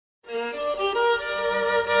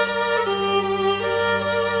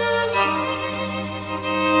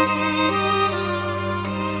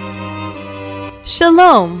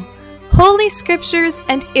Shalom! Holy Scriptures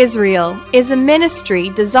and Israel is a ministry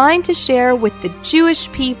designed to share with the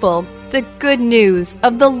Jewish people the good news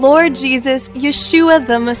of the Lord Jesus, Yeshua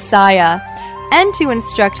the Messiah, and to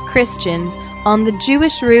instruct Christians on the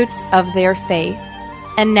Jewish roots of their faith.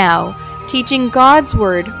 And now, teaching God's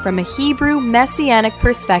Word from a Hebrew Messianic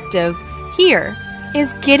perspective, here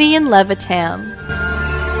is Gideon Levitam.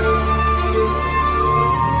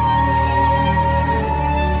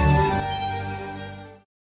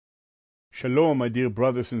 Shalom, my dear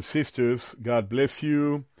brothers and sisters. God bless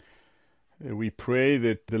you. We pray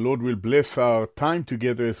that the Lord will bless our time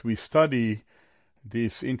together as we study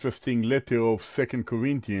this interesting letter of 2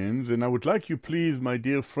 Corinthians. And I would like you, please, my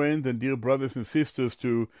dear friends and dear brothers and sisters,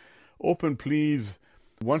 to open, please,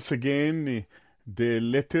 once again, the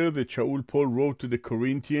letter that Shaul Paul wrote to the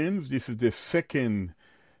Corinthians. This is the second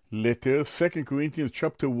letter, 2 Corinthians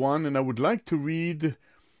chapter 1, and I would like to read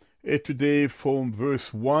today from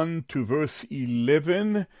verse 1 to verse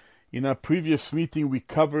 11. In our previous meeting, we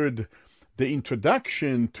covered the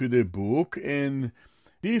introduction to the book, and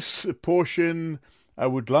this portion I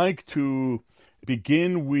would like to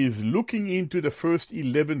begin with looking into the first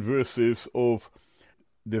 11 verses of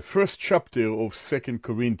the first chapter of 2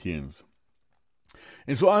 Corinthians.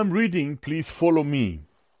 And so I'm reading, please follow me.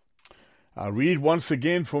 I'll read once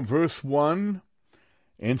again from verse 1.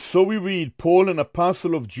 And so we read, Paul, an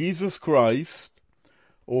apostle of Jesus Christ,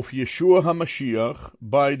 of Yeshua HaMashiach,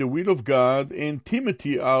 by the will of God, and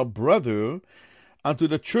Timothy, our brother, unto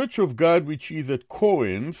the church of God which is at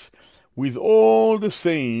Corinth, with all the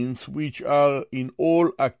saints which are in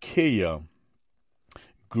all Achaia.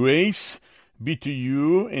 Grace be to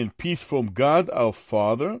you, and peace from God our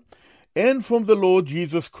Father, and from the Lord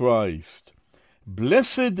Jesus Christ.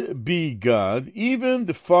 Blessed be God, even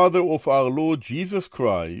the Father of our Lord Jesus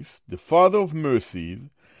Christ, the Father of mercies,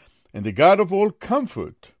 and the God of all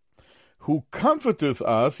comfort, who comforteth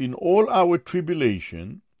us in all our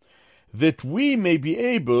tribulation, that we may be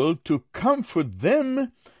able to comfort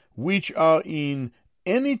them which are in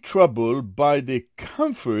any trouble by the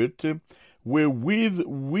comfort wherewith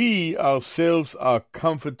we ourselves are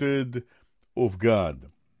comforted of God.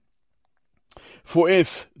 For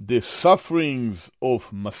as the sufferings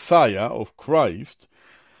of Messiah, of Christ,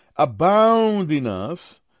 abound in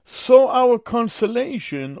us, so our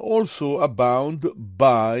consolation also abound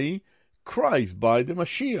by Christ, by the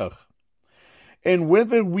Mashiach. And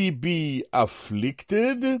whether we be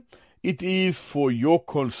afflicted, it is for your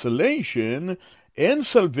consolation and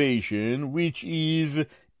salvation, which is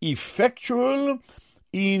effectual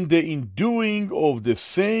in the enduring of the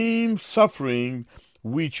same suffering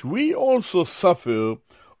which we also suffer,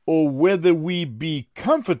 or whether we be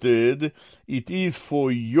comforted, it is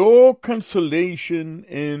for your consolation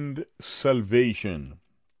and salvation.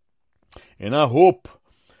 And our hope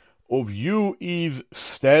of you is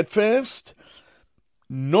steadfast,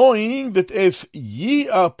 knowing that as ye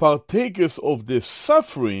are partakers of the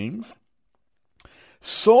sufferings,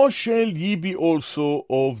 so shall ye be also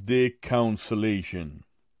of the consolation.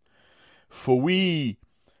 For we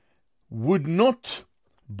would not,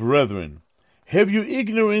 brethren, have you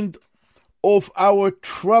ignorant of our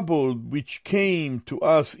trouble which came to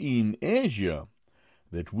us in Asia,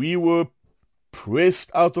 that we were pressed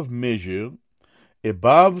out of measure,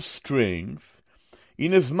 above strength,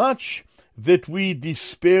 inasmuch that we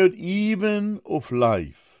despaired even of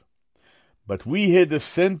life. But we had a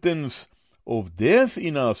sentence of death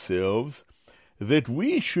in ourselves, that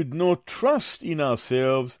we should not trust in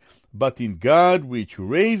ourselves, but in God which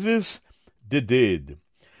raises the dead,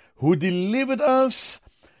 who delivered us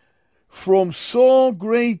from so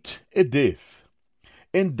great a death,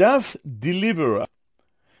 and doth deliver us,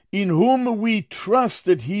 in whom we trust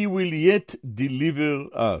that he will yet deliver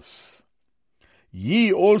us.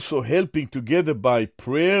 Ye also helping together by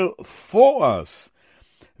prayer for us,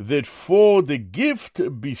 that for the gift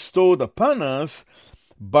bestowed upon us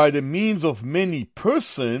by the means of many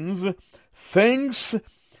persons, thanks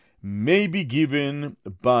may be given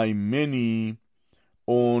by many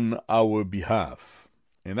on our behalf.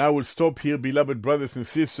 And I will stop here, beloved brothers and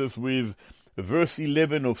sisters, with verse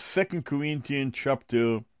 11 of 2 Corinthians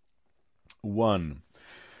chapter 1.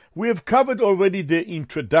 We have covered already the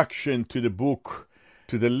introduction to the book,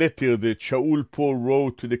 to the letter that Shaul Paul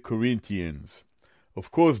wrote to the Corinthians.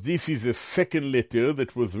 Of course, this is a second letter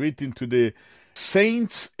that was written to the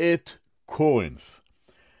saints at Corinth.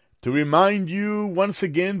 To remind you once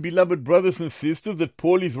again, beloved brothers and sisters, that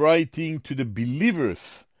Paul is writing to the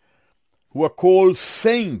believers who are called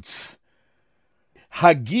saints,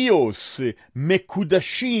 hagios,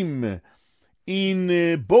 mekudashim,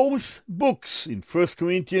 in both books, in 1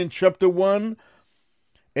 Corinthians chapter 1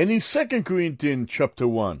 And in 2 Corinthians chapter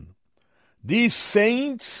 1, these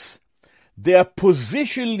saints, they are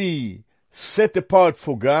positionally set apart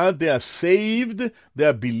for God. They are saved, they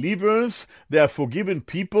are believers, they are forgiven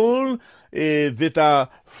people that are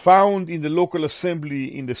found in the local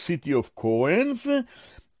assembly in the city of Corinth,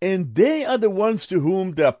 and they are the ones to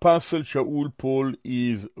whom the Apostle Shaul Paul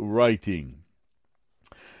is writing.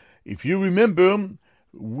 If you remember,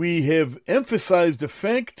 we have emphasized the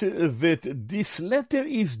fact that this letter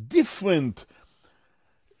is different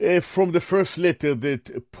from the first letter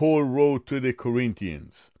that Paul wrote to the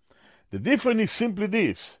Corinthians. The difference is simply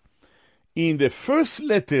this. In the first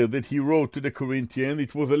letter that he wrote to the Corinthians,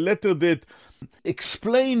 it was a letter that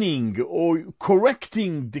explaining or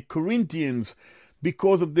correcting the Corinthians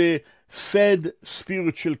because of the sad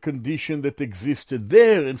spiritual condition that existed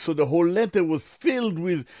there. And so the whole letter was filled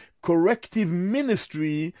with corrective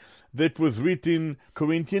ministry that was written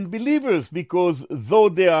Corinthian believers, because though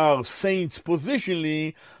they are saints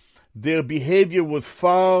positionally, their behavior was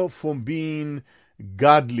far from being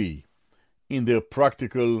godly in their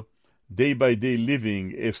practical day-by-day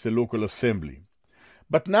living as the local assembly.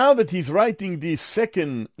 But now that he's writing this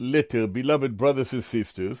second letter, beloved brothers and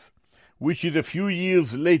sisters, which is a few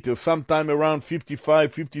years later, sometime around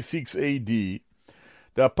 55, 56 AD,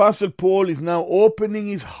 the Apostle Paul is now opening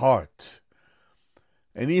his heart.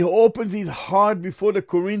 And he opens his heart before the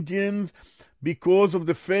Corinthians because of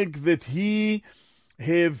the fact that he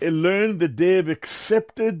have learned that they have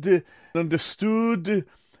accepted and understood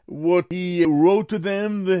what he wrote to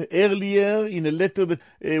them earlier in a letter that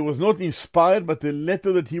was not inspired, but a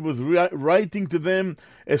letter that he was writing to them,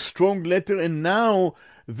 a strong letter. And now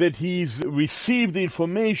that he's received the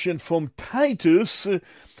information from Titus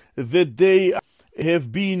that they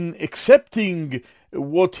have been accepting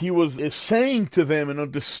what he was saying to them and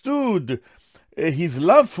understood his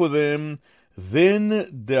love for them, then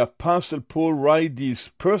the Apostle Paul writes this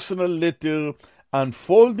personal letter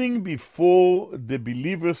unfolding before the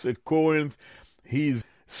believers at Corinth his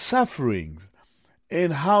sufferings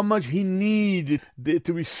and how much he needed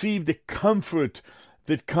to receive the comfort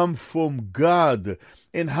that comes from God,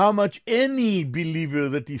 and how much any believer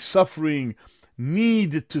that is suffering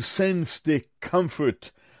need to sense the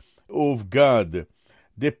comfort of God,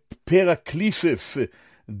 the paraklesis,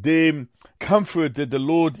 the comfort that the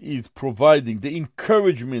Lord is providing, the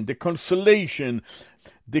encouragement, the consolation,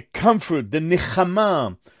 the comfort, the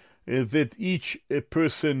nechama that each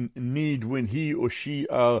person need when he or she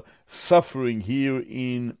are suffering here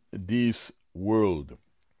in this world.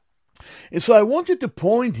 And so I wanted to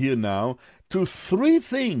point here now to three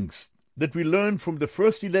things that we learn from the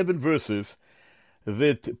first 11 verses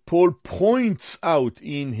that Paul points out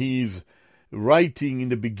in his writing in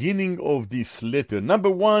the beginning of this letter. Number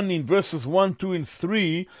one, in verses 1, 2, and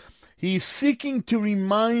 3, he is seeking to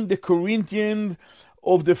remind the Corinthians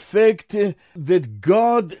of the fact that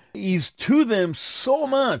God is to them so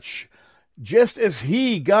much, just as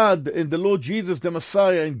he, God, and the Lord Jesus, the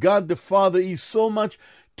Messiah, and God the Father is so much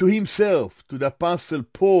to himself, to the Apostle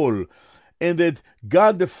Paul, and that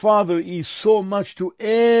God the Father is so much to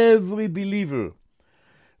every believer.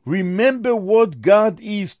 Remember what God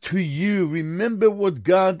is to you. Remember what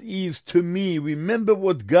God is to me. Remember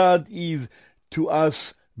what God is to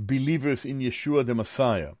us believers in Yeshua the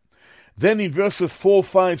Messiah. Then in verses 4,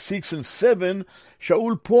 5, 6, and 7,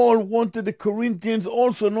 Shaul Paul wanted the Corinthians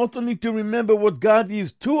also not only to remember what God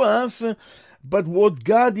is to us, but what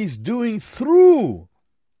God is doing through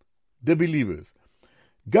the believers.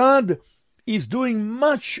 God is doing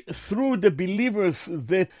much through the believers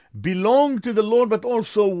that belong to the Lord, but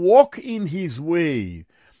also walk in his way.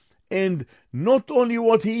 And not only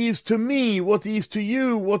what he is to me, what he is to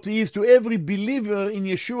you, what he is to every believer in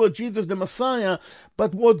Yeshua, Jesus the Messiah,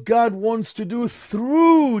 but what God wants to do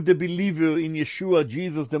through the believer in Yeshua,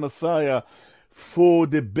 Jesus the Messiah, for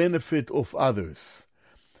the benefit of others.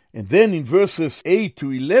 And then in verses 8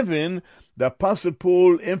 to 11, the Apostle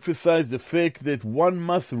Paul emphasized the fact that one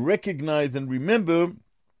must recognize and remember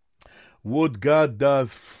what God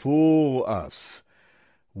does for us.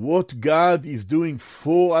 What God is doing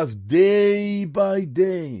for us day by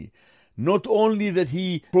day. Not only that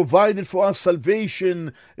he provided for us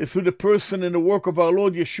salvation through the person and the work of our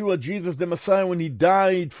Lord Yeshua, Jesus the Messiah, when he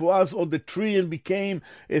died for us on the tree and became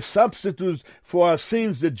a substitute for our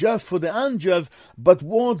sins, the just for the unjust, but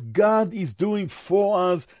what God is doing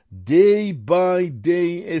for us day by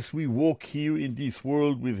day as we walk here in this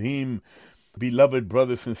world with him, beloved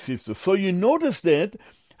brothers and sisters. So you notice that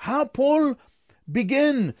how Paul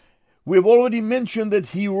began We have already mentioned that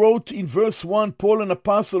he wrote in verse 1, Paul, an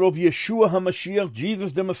apostle of Yeshua HaMashiach,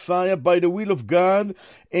 Jesus the Messiah, by the will of God,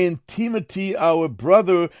 and Timothy, our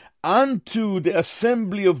brother, unto the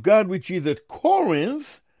assembly of God which is at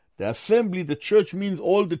Corinth. The assembly, the church, means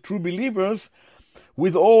all the true believers,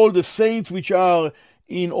 with all the saints which are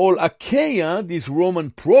in all Achaia, this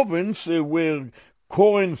Roman province, where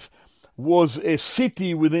Corinth was a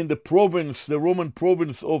city within the province, the Roman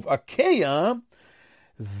province of Achaia.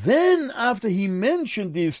 Then, after he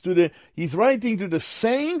mentioned this, he's writing to the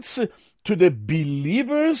saints, to the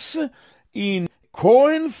believers in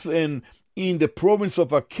Corinth and in the province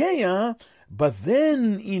of Achaia. But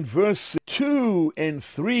then in verse 2 and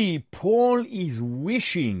 3, Paul is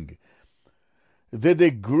wishing that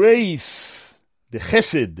the grace, the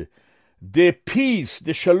chesed, the peace,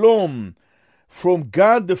 the shalom from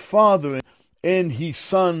God the Father and his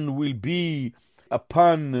Son will be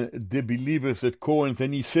upon the believers at Corinth.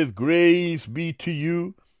 And he says, grace be to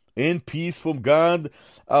you and peace from God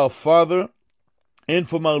our Father and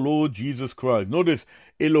from our Lord Jesus Christ. Notice,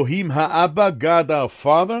 Elohim Ha'abba, God our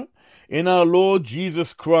Father, and our Lord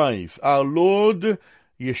Jesus Christ, our Lord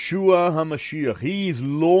Yeshua HaMashiach. He is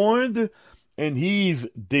Lord, and he is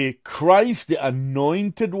the Christ, the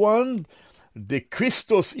anointed one. The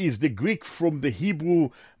Christos is the Greek from the Hebrew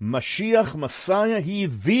Mashiach, Messiah. He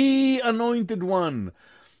is the anointed one,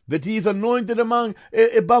 that he is anointed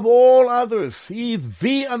above all others. He is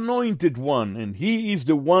the anointed one, and he is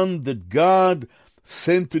the one that God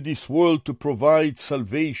sent to this world to provide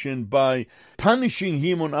salvation by punishing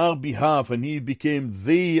him on our behalf, and he became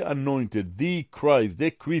the anointed, the Christ,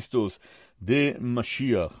 the Christos, the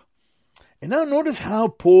Mashiach. And now notice how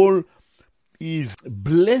Paul is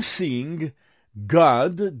blessing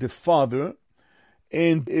God, the Father,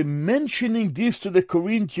 and mentioning this to the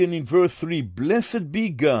Corinthian in verse 3, Blessed be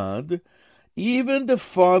God, even the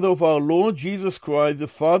Father of our Lord Jesus Christ, the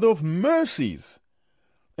Father of mercies,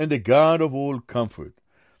 and the God of all comfort.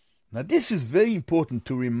 Now this is very important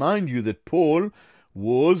to remind you that Paul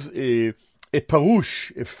was a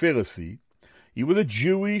Parush, a Pharisee. He was a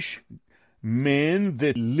Jewish man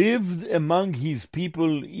that lived among his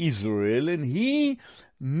people Israel, and he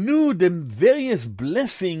knew the various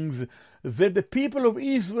blessings that the people of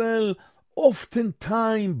Israel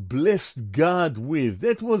oftentimes blessed God with.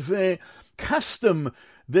 That was a custom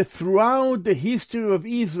that throughout the history of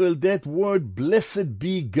Israel, that word, blessed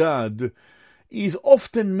be God, is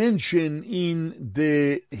often mentioned in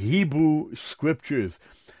the Hebrew scriptures.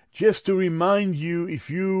 Just to remind you, if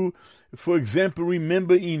you, for example,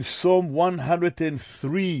 remember in Psalm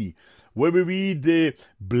 103, where we read,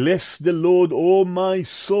 Bless the Lord, O my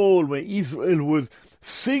soul, where Israel was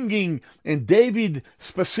singing, and David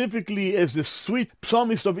specifically as the sweet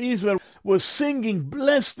psalmist of Israel was singing,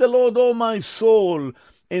 Bless the Lord, O my soul,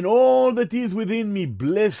 and all that is within me,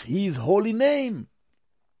 bless his holy name.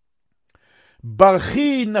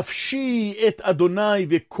 Barchi nafshi et Adonai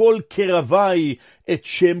vekol keravai et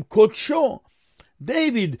shem kodsho.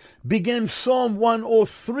 David began Psalm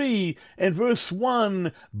 103 and verse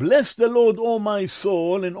 1, Bless the Lord, O my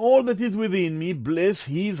soul, and all that is within me, bless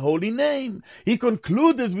his holy name. He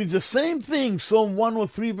concluded with the same thing, Psalm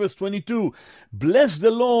 103 verse 22, Bless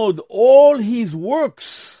the Lord, all his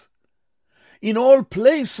works. In all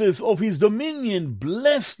places of his dominion,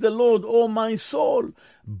 bless the Lord, O my soul.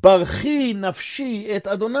 Barchi nafshi et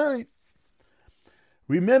Adonai.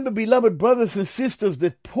 Remember, beloved brothers and sisters,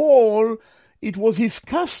 that Paul, it was his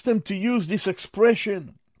custom to use this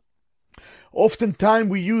expression. Oftentimes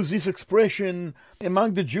we use this expression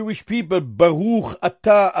among the Jewish people, Baruch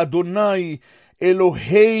atah Adonai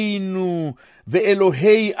Eloheinu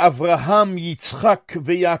ve'Elohei Avraham, Yitzchak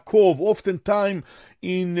ve'Yaakov. Oftentimes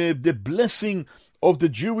in the blessing of the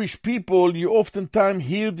Jewish people, you oftentimes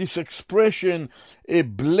hear this expression,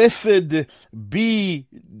 Blessed be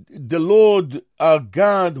the Lord our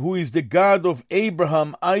God, who is the God of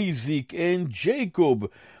Abraham, Isaac, and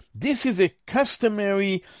Jacob. This is a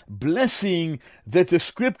customary blessing that the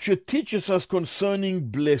scripture teaches us concerning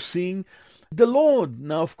blessing the Lord.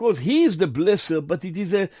 Now, of course, he is the blesser, but it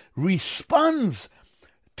is a response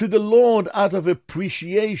to the Lord out of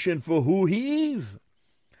appreciation for who he is.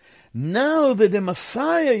 Now that the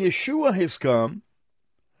Messiah, Yeshua, has come,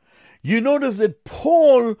 you notice that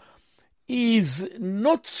Paul is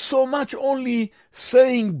not so much only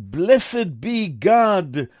saying, Blessed be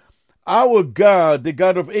God, our God, the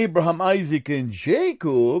God of Abraham, Isaac, and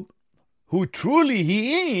Jacob, who truly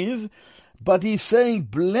he is, but he's saying,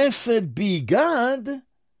 Blessed be God,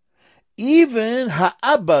 even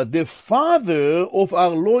Ha'abba, the Father of our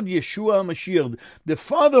Lord Yeshua HaMashiach, the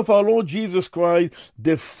Father of our Lord Jesus Christ,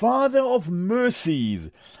 the Father of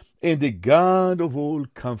mercies, and the God of all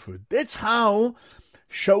comfort. That's how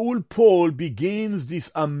Shaul Paul begins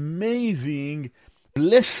this amazing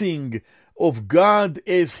blessing of God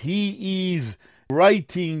as he is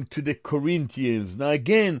writing to the Corinthians. Now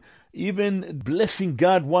again, even blessing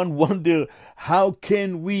God, one wonder, how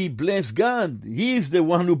can we bless God? He is the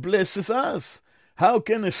one who blesses us. How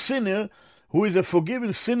can a sinner who is a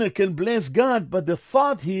forgiven sinner can bless God? But the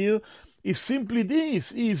thought here is simply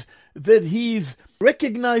this, is that he is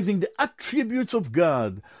recognizing the attributes of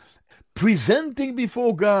God, presenting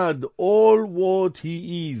before God all what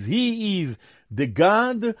he is. He is the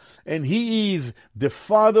God, and he is the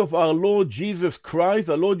Father of our Lord Jesus Christ,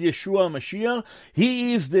 our Lord Yeshua Mashiach.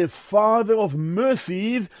 He is the Father of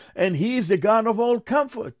mercies, and he is the God of all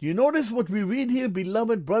comfort. You notice what we read here,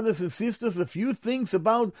 beloved brothers and sisters, a few things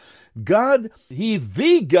about God. He is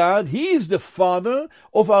the God. He is the Father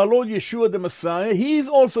of our Lord Yeshua the Messiah. He is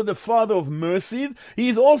also the Father of mercies. He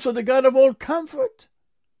is also the God of all comfort.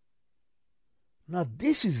 Now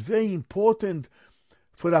this is very important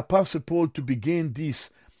for the Apostle Paul to begin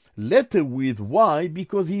this letter with. Why?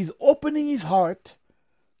 Because he's opening his heart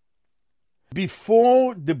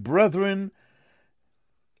before the brethren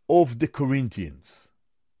of the Corinthians,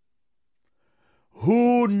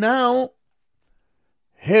 who now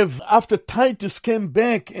have, after Titus came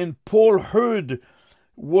back and Paul heard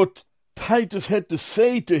what Titus had to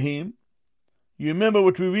say to him. You remember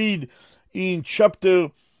what we read in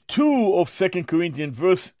chapter 2 of 2 Corinthians,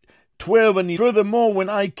 verse 12, and furthermore, when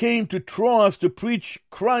I came to Troas to preach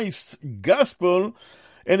Christ's gospel,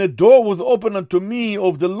 and a door was opened unto me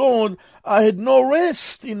of the Lord, I had no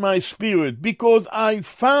rest in my spirit, because I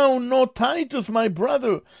found no Titus my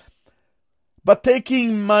brother. But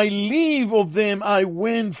taking my leave of them, I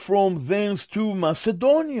went from thence to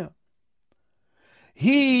Macedonia.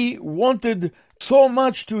 He wanted so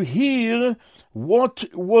much to hear what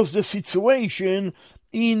was the situation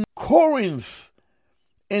in Corinth,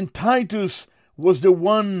 and Titus was the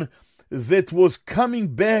one that was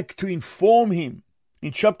coming back to inform him.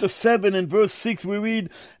 In chapter 7 and verse 6 we read,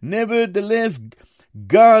 Nevertheless,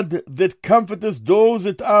 God that comforteth those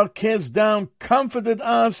that are cast down comforted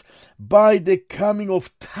us by the coming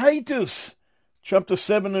of Titus. Chapter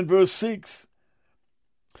 7 and verse 6.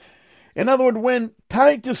 In other words, when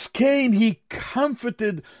Titus came, he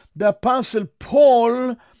comforted the Apostle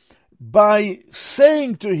Paul by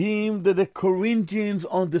saying to him that the Corinthians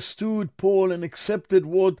understood Paul and accepted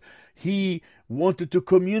what he wanted to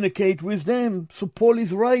communicate with them. So Paul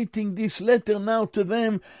is writing this letter now to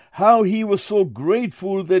them, how he was so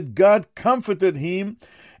grateful that God comforted him,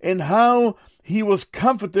 and how he was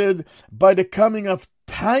comforted by the coming of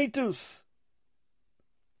Titus.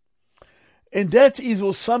 And that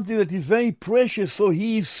was something that is very precious. So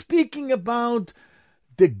he is speaking about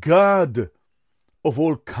the God of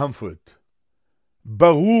all comfort.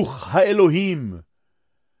 Baruch HaElohim,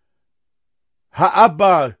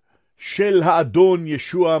 Ha'abba Shel Ha'adon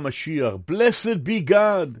Yeshua Mashiach. Blessed be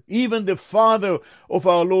God, even the Father of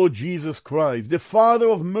our Lord Jesus Christ, the Father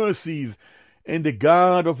of mercies, and the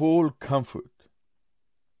God of all comfort.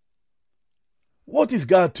 What is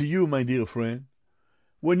God to you, my dear friend?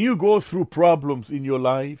 When you go through problems in your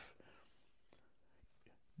life,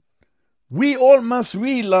 we all must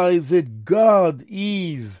realize that God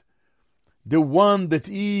is the one that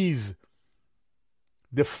is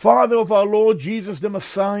the Father of our Lord Jesus the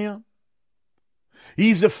Messiah.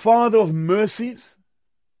 He is the Father of mercies,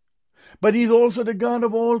 but He is also the God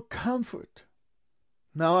of all comfort.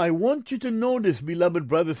 Now I want you to notice, beloved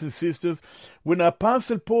brothers and sisters, when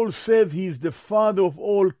Apostle Paul says He is the Father of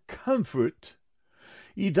all comfort,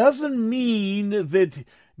 it doesn't mean that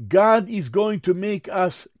God is going to make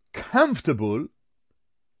us comfortable,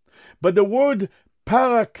 but the word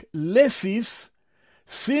paraklesis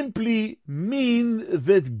simply means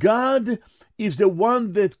that God is the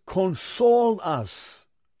one that consoles us,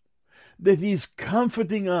 that He is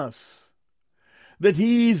comforting us, that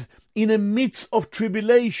He is in the midst of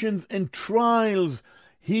tribulations and trials.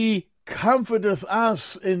 He comforteth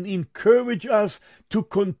us and encourages us to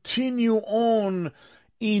continue on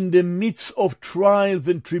in the midst of trials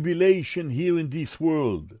and tribulation here in this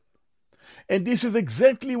world. And this is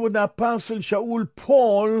exactly what the Apostle Shaul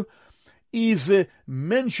Paul is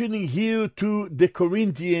mentioning here to the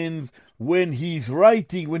Corinthians when he's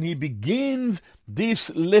writing, when he begins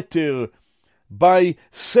this letter by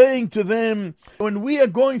saying to them, when we are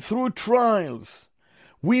going through trials,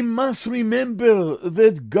 we must remember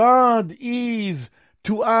that God is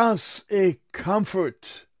to us a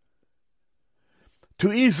comfort.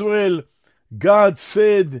 To Israel, God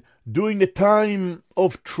said during the time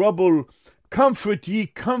of trouble, Comfort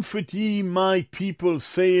ye, my people,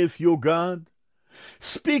 saith your God.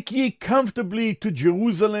 Speak ye comfortably to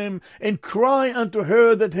Jerusalem, and cry unto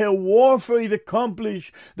her that her warfare is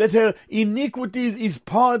accomplished, that her iniquities is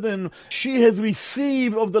pardoned. She has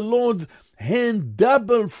received of the Lord's hand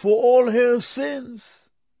double for all her sins.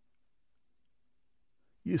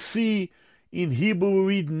 You see, in Hebrew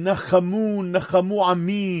we read, Nachamu, Nachamu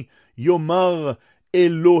Ami, Yomar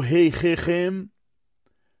Elohechechem.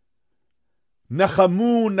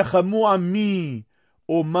 Nachamu, Nachamu Ami,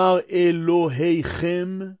 Omar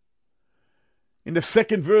Elohechem. In the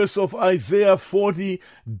second verse of Isaiah 40,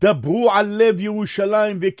 Dabru alev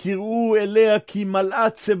Yerushalayim vekiru elea ki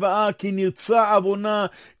mal'at tzeva'a ki nirtza avona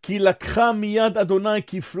ki lakcha miyad Adonai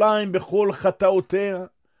kiflaim bechol chataotea.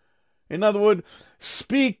 In other words,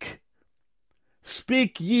 speak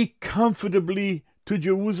ye comfortably to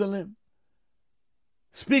Jerusalem.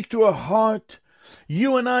 Speak to her heart.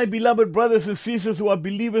 You and I, beloved brothers and sisters who are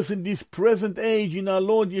believers in this present age, in our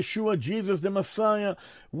Lord Yeshua, Jesus the Messiah,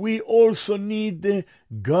 we also need the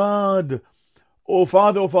God,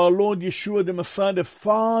 Father of our Lord Yeshua the Messiah, the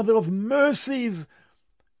Father of mercies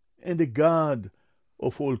and the God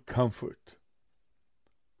of all comfort.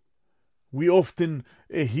 We often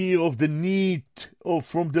hear of the need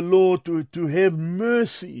from the Lord to have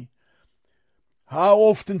mercy. How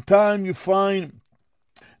oftentimes you find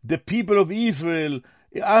the people of Israel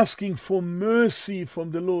asking for mercy from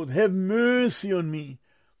the Lord. Have mercy on me.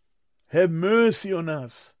 Have mercy on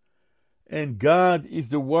us. And God is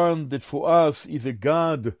the one that for us is a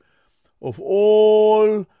God of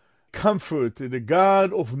all comfort, the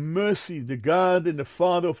God of mercy, the God and the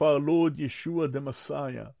Father of our Lord Yeshua the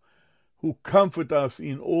Messiah, who comfort us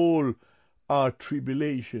in all our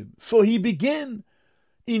tribulation. So he began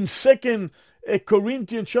in 2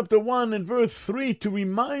 Corinthians chapter 1 and verse 3 to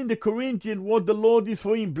remind the Corinthians what the Lord is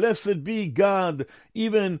for him. Blessed be God,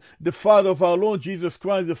 even the Father of our Lord Jesus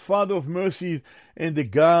Christ, the Father of mercies and the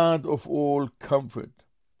God of all comfort.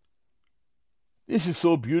 This is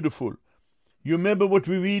so beautiful. You remember what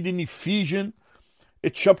we read in Ephesians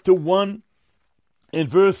chapter 1 and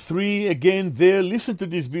verse 3 again there. Listen to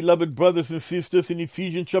this, beloved brothers and sisters. In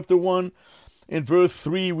Ephesians chapter 1 and verse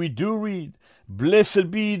 3 we do read,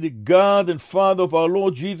 Blessed be the God and Father of our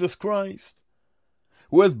Lord Jesus Christ,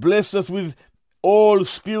 who has blessed us with all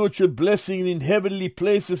spiritual blessing in heavenly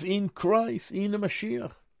places in Christ, in the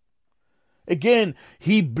Mashiach. Again,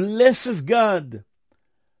 he blesses God.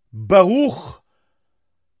 Baruch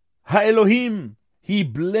HaElohim. He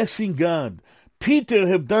blessing God. Peter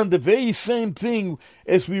have done the very same thing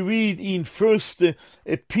as we read in 1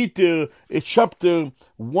 Peter chapter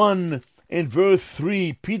 1 and verse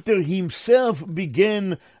 3. Peter himself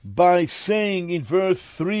began by saying in verse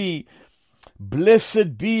 3,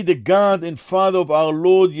 Blessed be the God and Father of our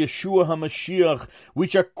Lord Yeshua HaMashiach,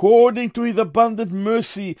 which according to his abundant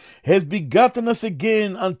mercy has begotten us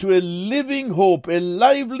again unto a living hope, a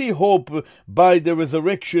lively hope, by the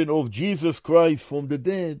resurrection of Jesus Christ from the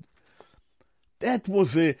dead. That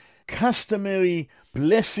was a customary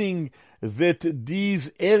blessing that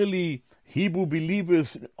these early Hebrew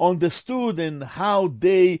believers understood, and how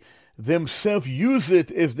they themselves use it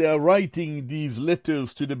as they are writing these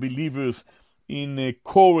letters to the believers in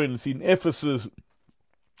Corinth, in Ephesus,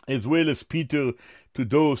 as well as Peter to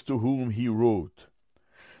those to whom he wrote.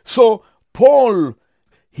 So Paul,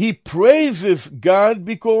 he praises God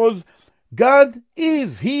because God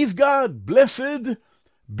is. He is God. Blessed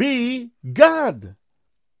be God.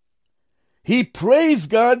 He praised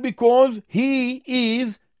God because he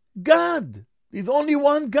is God. There's only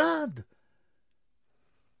one God.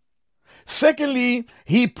 Secondly,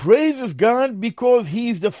 he praises God because he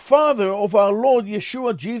is the Father of our Lord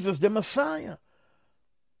Yeshua Jesus the Messiah.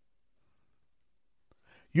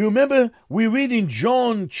 You remember we read in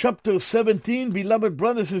John chapter 17, beloved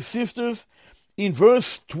brothers and sisters, in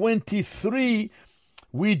verse 23,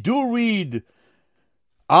 we do read,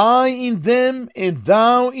 I in them and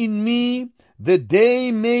thou in me, that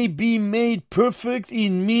they may be made perfect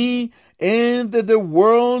in me, and that the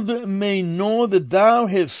world may know that thou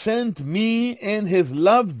hast sent me and hast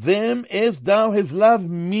loved them as thou hast loved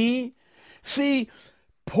me. See,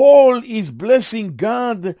 Paul is blessing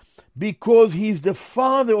God because he is the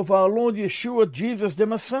Father of our Lord Yeshua, Jesus the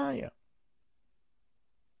Messiah.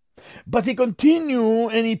 But he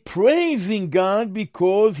continues and he praising God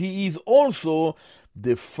because he is also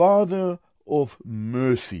the Father of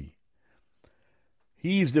mercy.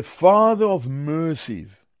 He is the Father of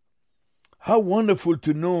mercies. How wonderful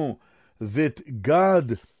to know that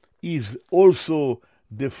God is also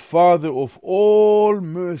the Father of all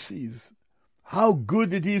mercies. How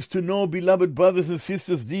good it is to know, beloved brothers and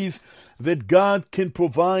sisters, that God can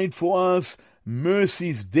provide for us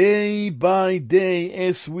mercies day by day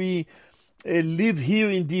as we live here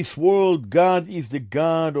in this world. God is the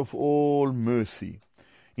God of all mercy.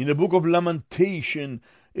 In the book of Lamentation,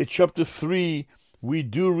 chapter 3, we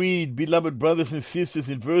do read, beloved brothers and sisters,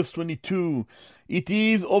 in verse 22, "It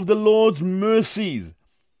is of the Lord's mercies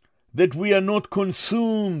that we are not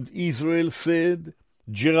consumed," Israel said,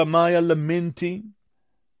 Jeremiah lamenting,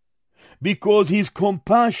 "because his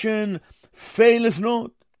compassion faileth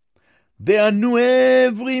not. They are new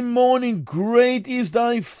every morning. Great is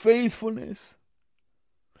thy faithfulness.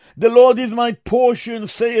 The Lord is my portion,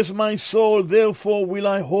 saith my soul, therefore will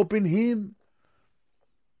I hope in him."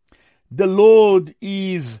 The Lord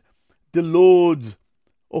is the Lord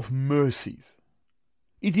of mercies.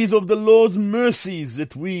 It is of the Lord's mercies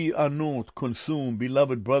that we are not consumed,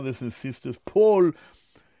 beloved brothers and sisters. Paul,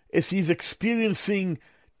 as he's experiencing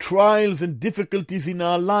trials and difficulties in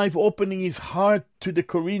our life, opening his heart to the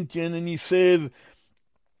Corinthians, and he says,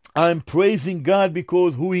 "I'm praising God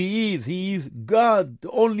because who he is God,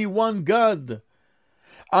 only one God.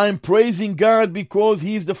 I'm praising God because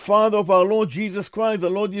he is the Father of our Lord Jesus Christ, the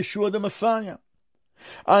Lord Yeshua the Messiah.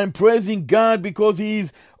 I'm praising God because he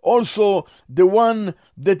is also the one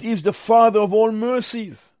that is the Father of all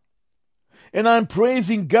mercies. And I'm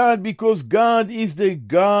praising God because God is the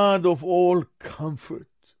God of all comfort."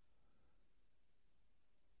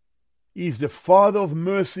 He is the Father of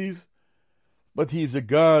mercies, but he is the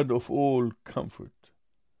God of all comfort.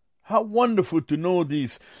 How wonderful to know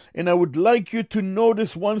this. And I would like you to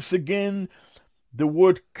notice once again the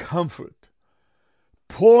word comfort.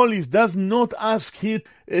 Paul does not ask here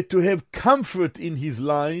to have comfort in his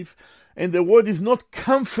life, and the word is not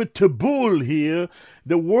comfortable here.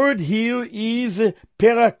 The word here is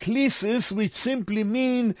paraklesis, which simply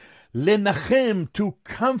means lenachem, to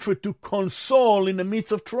comfort, to console in the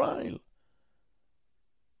midst of trial.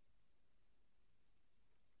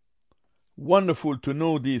 Wonderful to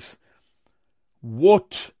know this,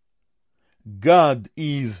 what God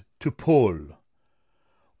is to Paul.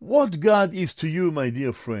 What God is to you, my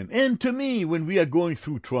dear friend, and to me when we are going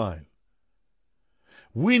through trial.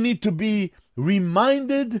 We need to be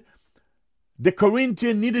reminded, the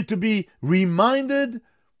Corinthians needed to be reminded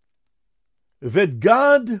that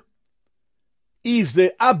God is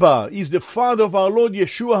the Abba, is the Father of our Lord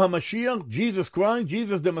Yeshua HaMashiach, Jesus Christ,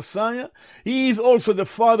 Jesus the Messiah. He is also the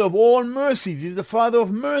Father of all mercies. He is the Father of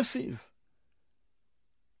mercies.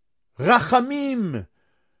 Rachamim.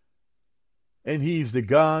 And he is the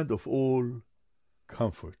God of all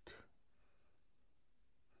comfort.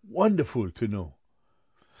 Wonderful to know.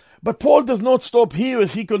 But Paul does not stop here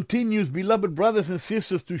as he continues, beloved brothers and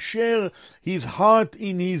sisters, to share his heart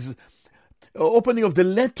in his opening of the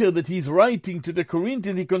letter that he's writing to the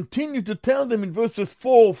Corinthians. He continued to tell them in verses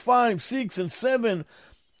 4, 5, 6, and 7,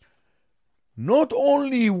 not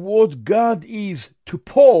only what God is to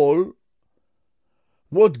Paul,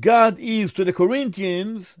 what God is to the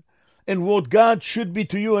Corinthians, and what God should be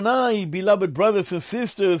to you and I, beloved brothers and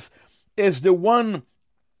sisters, as the one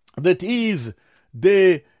that is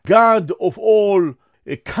the God of all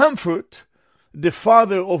comfort, the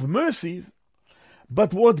Father of mercies,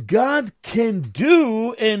 but what God can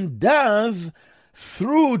do and does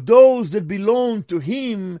through those that belong to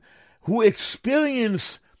him, who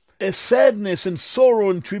experience a sadness and sorrow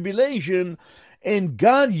and tribulation, and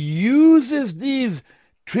God uses these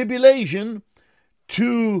tribulation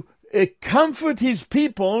to comfort his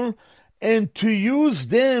people and to use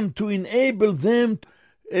them to enable them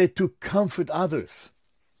to comfort others.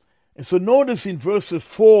 And so notice in verses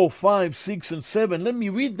 4, 5, 6, and 7, let me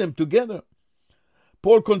read them together.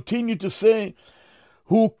 Paul continued to say,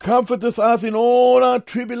 "Who comforteth us in all our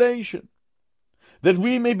tribulation, that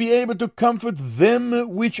we may be able to comfort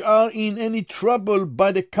them which are in any trouble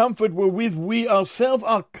by the comfort wherewith we ourselves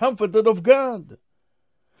are comforted of God.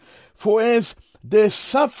 For as the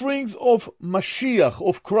sufferings of Mashiach,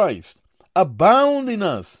 of Christ, abound in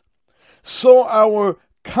us, so our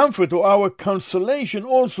comfort or our consolation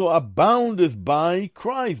also aboundeth by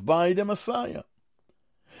Christ, by the Messiah.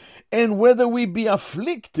 And whether we be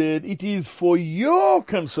afflicted, it is for your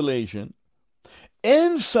consolation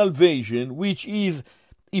and salvation, which is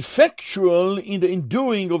effectual in the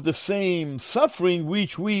enduring of the same suffering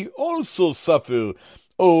which we also suffer.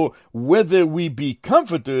 Or whether we be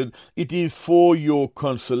comforted, it is for your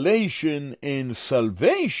consolation and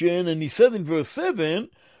salvation." And he said in verse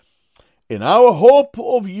 7, "And our hope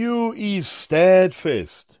of you is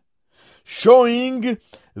steadfast, showing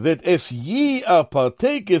that as ye are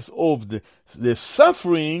partakers of the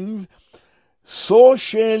sufferings, so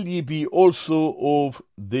shall ye be also of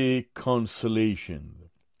the consolation.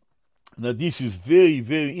 Now this is very,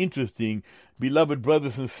 very interesting, beloved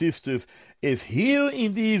brothers and sisters, as here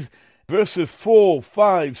in these verses 4,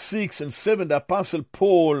 5, 6, and 7, the Apostle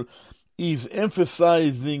Paul is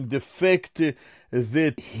emphasizing the fact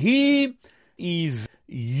that he is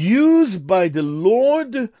used by the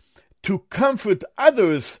Lord to comfort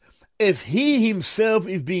others as he himself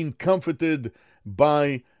is being comforted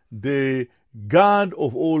by the God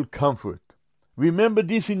of all comfort. Remember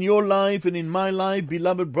this in your life and in my life,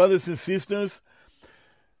 beloved brothers and sisters,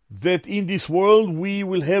 that in this world we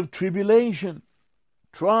will have tribulation,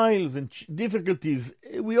 trials and difficulties.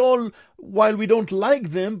 We all, while we don't like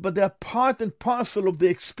them, but they are part and parcel of the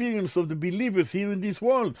experience of the believers here in this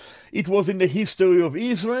world. It was in the history of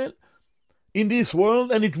Israel, in this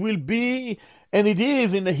world, and it will be, and it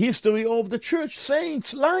is in the history of the church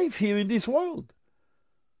saints' life here in this world.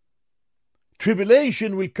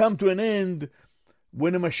 Tribulation will come to an end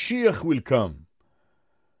when a Mashiach will come.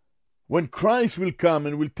 When Christ will come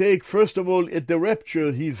and will take, first of all, at the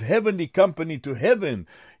rapture, his heavenly company to heaven,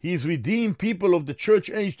 his redeemed people of the church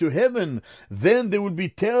age to heaven, then there will be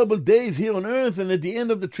terrible days here on earth, and at the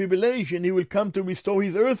end of the tribulation, he will come to restore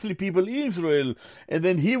his earthly people, Israel, and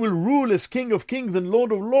then he will rule as King of kings and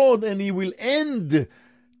Lord of lords, and he will end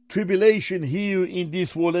tribulation here in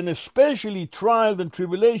this world, and especially trials and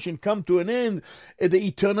tribulation come to an end at the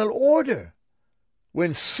eternal order,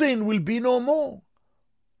 when sin will be no more.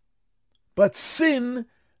 But sin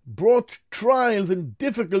brought trials and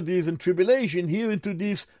difficulties and tribulation here into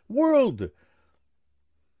this world.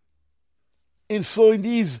 And so in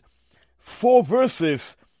these 4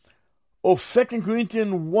 verses of 2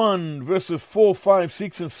 Corinthians 1, verses 4, 5,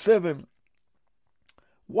 6, and 7,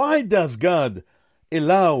 why does God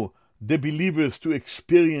allow the believers to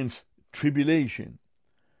experience tribulation?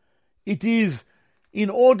 It is in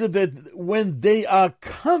order that when they are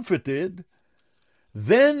comforted,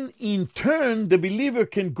 then in turn the believer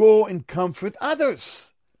can go and comfort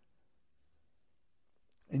others.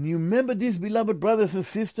 And you remember this, beloved brothers and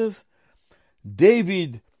sisters?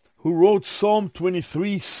 David, who wrote Psalm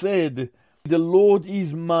 23, said, "The Lord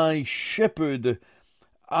is my shepherd,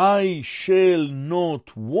 I shall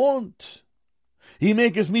not want. He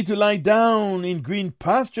maketh me to lie down in green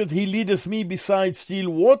pastures. He leadeth me beside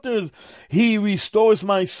still waters. He restores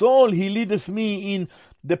my soul. He leadeth me in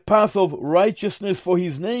the path of righteousness for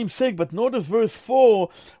his name's sake." But notice verse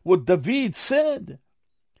 4, what David said.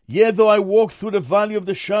 "Yea, though I walk through the valley of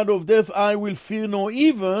the shadow of death, I will fear no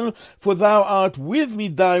evil, for thou art with me,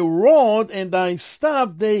 thy rod and thy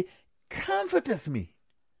staff, they comforteth me."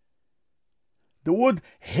 The word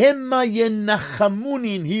hema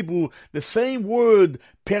yenachamuni in Hebrew, the same word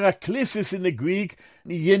paraklesis in the Greek,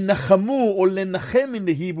 yenachamu or lenachem in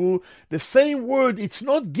the Hebrew, the same word. It's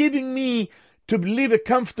not giving me to live a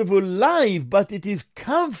comfortable life, but it is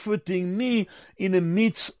comforting me in the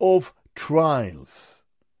midst of trials.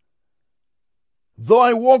 "Though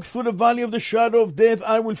I walk through the valley of the shadow of death,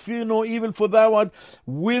 I will fear no evil, for thou art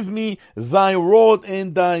with me, thy rod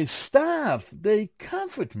and thy staff, they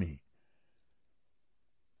comfort me."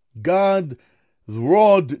 God's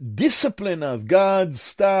rod disciplines us. God's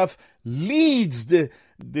staff leads the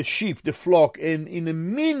sheep, the flock, and in the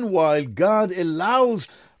meanwhile, God allows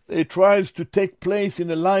trials to take place in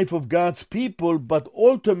the life of God's people, but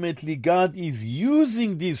ultimately God is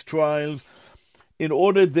using these trials in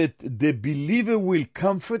order that the believer will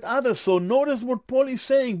comfort others. So notice what Paul is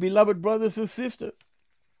saying, beloved brothers and sisters.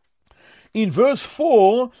 In verse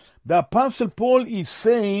 4, the Apostle Paul is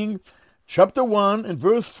saying, chapter 1 and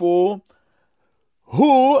verse 4,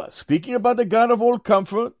 who, speaking about the God of all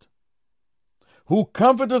comfort, who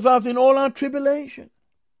comforteth us in all our tribulation.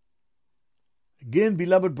 Again,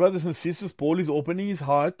 beloved brothers and sisters, Paul is opening his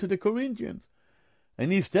heart to the Corinthians.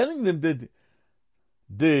 And he's telling them that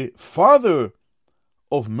the Father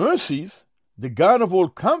of mercies, the God of all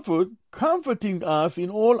comfort, comforting us in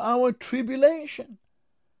all our tribulation.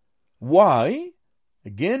 Why?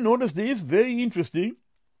 Again, notice this, very interesting.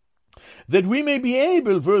 That we may be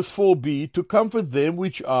able, verse 4b, to comfort them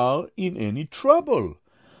which are in any trouble,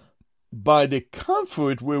 by the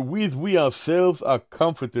comfort wherewith we ourselves are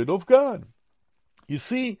comforted of God. You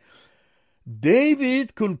see,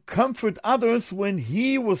 David could comfort others when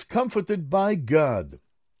he was comforted by God.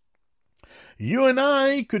 You and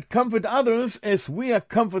I could comfort others as we are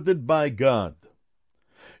comforted by God.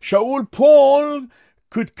 Shaul Paul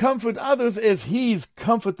could comfort others as he is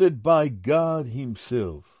comforted by God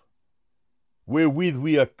himself, wherewith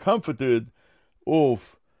we are comforted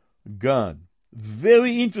of God.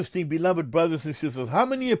 Very interesting, beloved brothers and sisters. How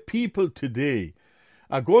many people today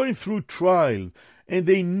are going through trial, and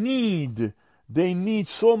they need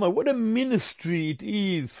so much. What a ministry it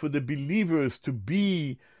is for the believers to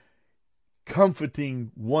be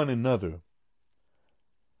comforting one another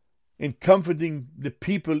and comforting the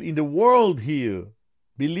people in the world here,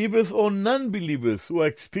 believers or non-believers who are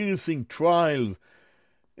experiencing trials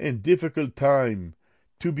and difficult time,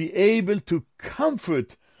 to be able to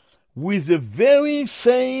comfort with the very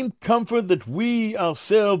same comfort that we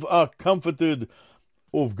ourselves are comforted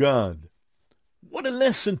of God. What a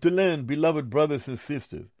lesson to learn, beloved brothers and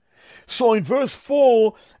sisters. So in verse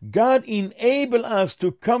 4, God enables us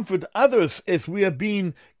to comfort others as we are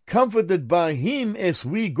being comforted by Him as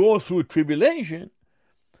we go through tribulation.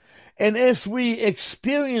 And as we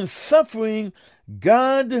experience suffering,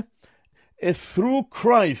 God, through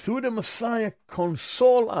Christ, through the Messiah,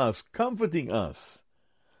 console us, comforting us.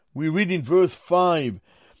 We read in verse 5,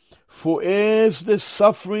 "For as the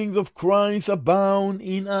sufferings of Christ abound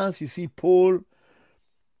in us," you see, Shaul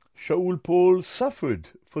Paul suffered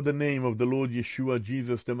for the name of the Lord Yeshua,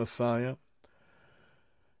 Jesus the Messiah.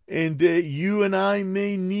 And you and I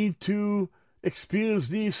may need to experience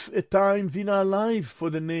this at times in our life for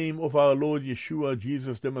the name of our Lord Yeshua,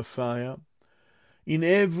 Jesus the Messiah. In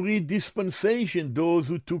every dispensation, those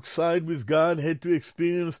who took side with God had to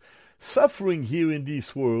experience suffering here in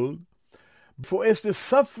this world. For as the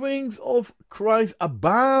sufferings of Christ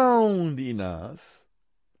abound in us,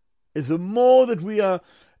 as the more that we are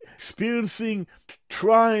experiencing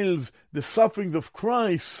trials, the sufferings of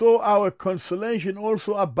Christ, so our consolation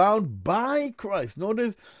also abound by Christ.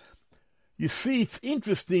 Notice, you see, it's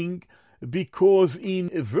interesting because in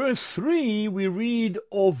verse 3 we read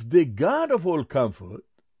of the God of all comfort,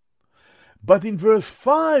 but in verse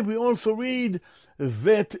 5 we also read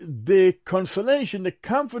that the consolation, the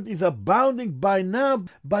comfort is abounding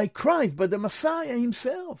by Christ, by the Messiah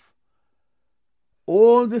Himself.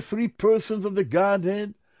 All the three persons of the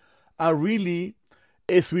Godhead are really,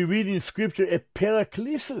 as we read in Scripture, a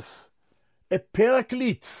paraklesis, a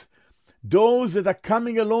paracletes, those that are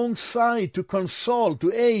coming alongside to console,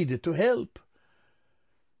 to aid, to help.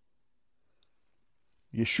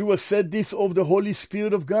 Yeshua said this of the Holy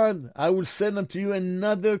Spirit of God: "I will send unto you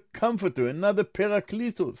another comforter, another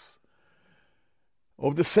parakletos,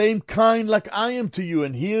 of the same kind like I am to you."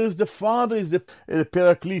 And here's the Father is the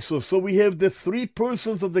parakletos. So we have the three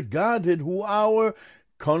persons of the Godhead who are our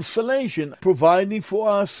consolation, providing for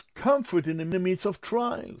us comfort in the midst of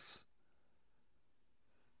trials.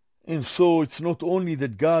 And so it's not only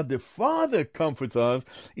that God the Father comforts us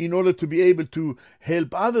in order to be able to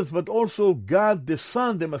help others, but also God the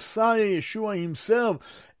Son, the Messiah, Yeshua Himself.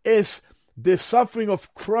 As the suffering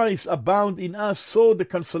of Christ abound in us, so the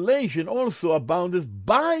consolation also abounds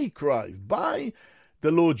by Christ, by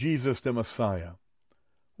the Lord Jesus the Messiah,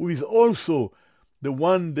 who is also the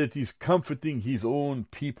one that is comforting His own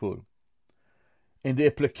people. And the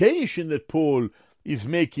application that Paul is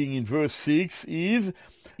making in verse 6 is,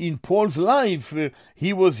 in Paul's life,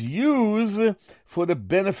 he was used for the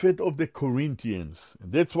benefit of the Corinthians.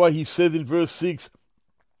 And that's why he said in verse 6,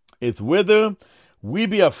 "It's whether we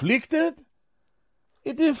be afflicted,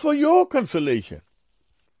 it is for your consolation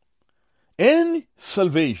and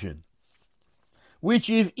salvation, which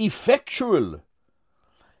is effectual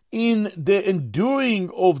in the enduring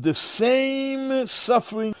of the same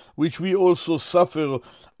suffering which we also suffer,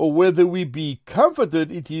 or whether we be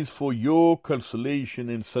comforted, it is for your consolation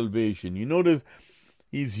and salvation." You notice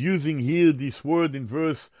he's using here this word in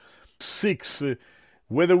verse 6,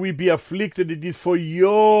 whether we be afflicted, it is for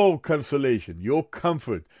your consolation, your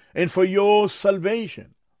comfort, and for your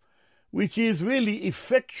salvation, which is really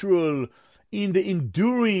effectual in the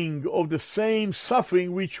enduring of the same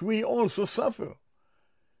suffering which we also suffer.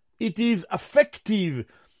 It is effective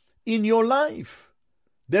in your life.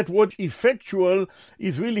 That what effectual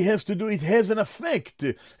is really has to do, it has an effect.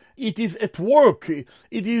 It is at work. It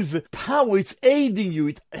is power. It's aiding you.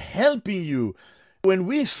 It's helping you. When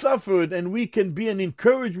we suffered and we can be an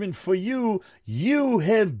encouragement for you, you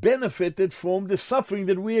have benefited from the suffering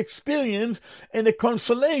that we experience and the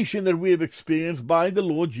consolation that we have experienced by the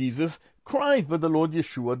Lord Jesus Christ, by the Lord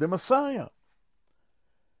Yeshua the Messiah.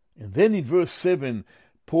 And then in verse 7,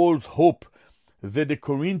 Paul's hope that the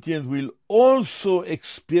Corinthians will also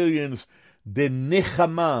experience the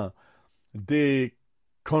nechama, the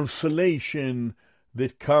consolation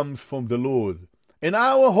that comes from the Lord. And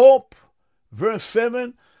our hope, verse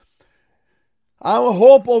 7, our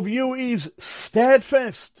hope of you is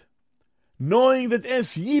steadfast, knowing that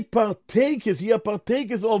as ye are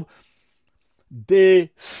partakers of the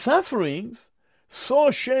sufferings, so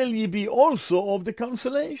shall ye be also of the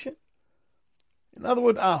consolation. In other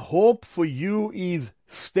words, our hope for you is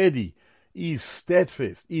steady, is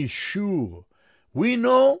steadfast, is sure. We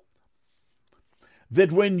know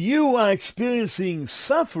that when you are experiencing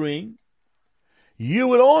suffering, you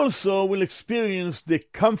will experience the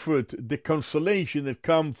comfort, the consolation that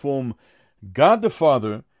come from God the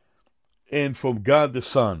Father and from God the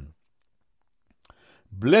Son.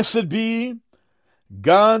 Blessed be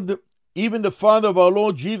God, even the Father of our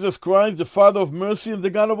Lord Jesus Christ, the Father of mercy and the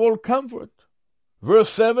God of all comfort. Verse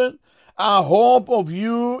 7, our hope of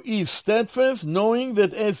you is steadfast, knowing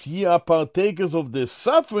that as ye are partakers of the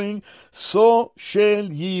suffering, so shall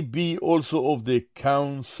ye be also of the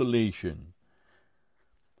consolation.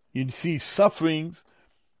 You see, sufferings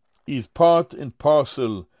is part and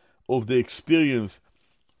parcel of the experience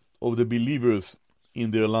of the believers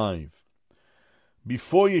in their life.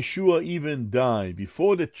 Before Yeshua even died,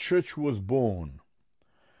 before the church was born,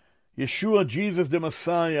 Yeshua, Jesus the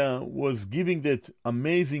Messiah, was giving that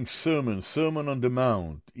amazing Sermon on the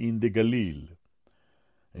Mount in the Galilee.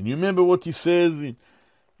 And you remember what he says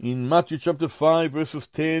in Matthew chapter 5, verses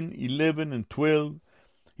 10, 11, and 12.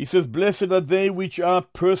 He says, blessed are they which are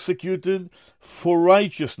persecuted for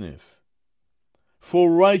righteousness'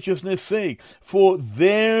 sake, for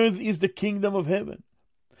theirs is the kingdom of heaven.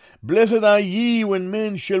 Blessed are ye when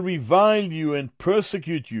men shall revile you and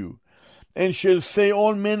persecute you, and shall say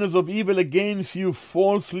all manners of evil against you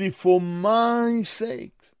falsely for my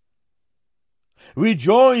sake.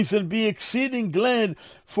 Rejoice and be exceeding glad,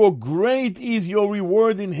 for great is your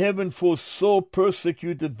reward in heaven, for so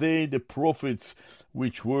persecuted they the prophets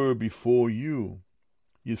which were before you.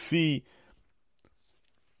 You see,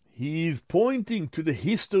 he is pointing to the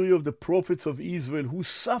history of the prophets of Israel who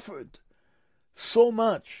suffered so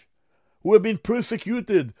much, who have been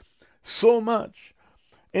persecuted so much.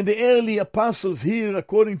 And the early apostles here,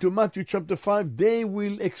 according to Matthew chapter 5, they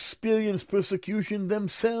will experience persecution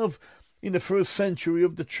themselves in the first century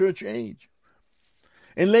of the church age.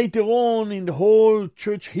 And later on in the whole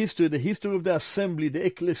church history, the history of the assembly, the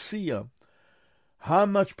ecclesia, how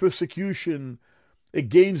much persecution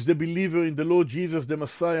against the believer in the Lord Jesus the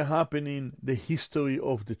Messiah happened in the history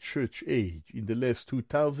of the church age in the last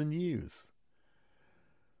 2,000 years.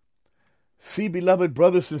 See, beloved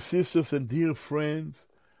brothers and sisters and dear friends,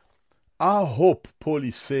 our hope, Paul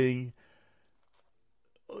is saying,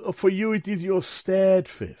 for you it is your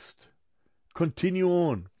steadfast. Continue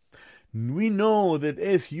on. We know that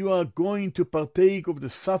as you are going to partake of the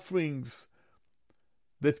sufferings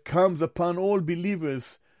that comes upon all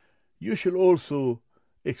believers, you shall also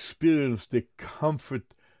experience the comfort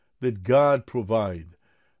that God provides,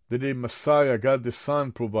 that the Messiah, God the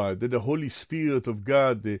Son, provide, that the Holy Spirit of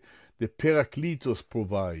God, the Parakletos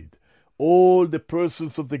provide. All the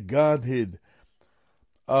persons of the Godhead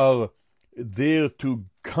are there to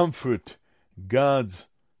comfort God's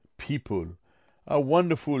people. How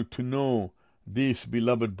wonderful to know this,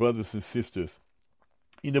 beloved brothers and sisters.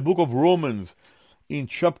 In the book of Romans, in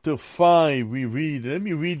chapter 5, we read, let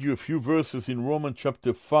me read you a few verses in Romans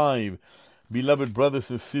chapter 5. Beloved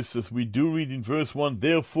brothers and sisters, we do read in verse 1,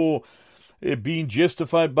 therefore, being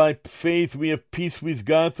justified by faith, we have peace with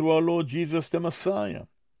God through our Lord Jesus the Messiah,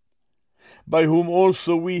 by whom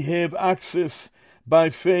also we have access by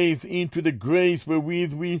faith into the grace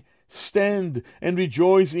wherewith we stand and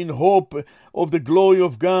rejoice in hope of the glory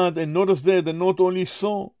of God. And notice that, and not only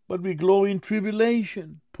so, but we glory in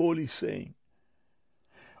tribulation, Paul is saying.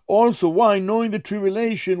 Also, why? Knowing the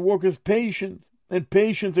tribulation worketh patience, and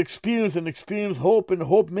patience experience, and experience hope, and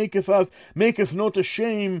hope maketh us not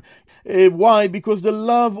ashamed. Why? Because the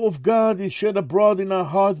love of God is shed abroad in our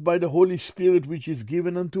hearts by the Holy Spirit which is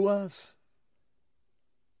given unto us.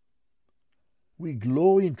 We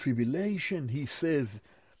glory in tribulation, he says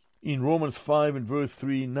in Romans 5 and verse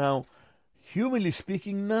 3. Now, humanly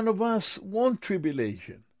speaking, none of us want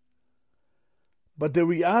tribulation. But the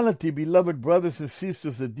reality, beloved brothers and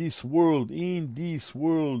sisters, that in this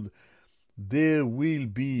world, there will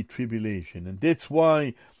be tribulation. And that's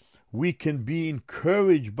why we can be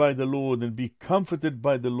encouraged by the Lord and be comforted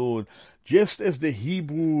by the Lord. Just as the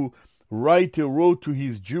Hebrew writer wrote to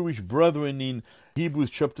his Jewish brethren in Hebrews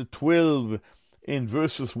chapter 12 and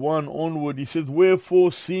verses 1 onward, he says,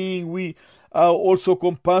 wherefore, seeing we are also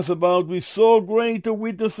compassed about with so great a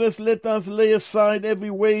witnesses, let us lay aside every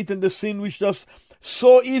weight and the sin which does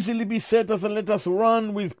so easily beset us, and let us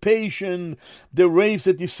run with patience the race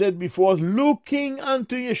that is set before us, looking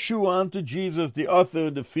unto Yeshua, unto Jesus, the author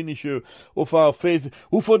and the finisher of our faith,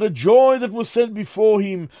 who for the joy that was set before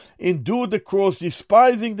him endured the cross,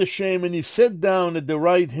 despising the shame, and is set down at the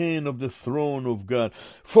right hand of the throne of God.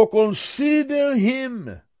 For consider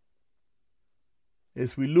him,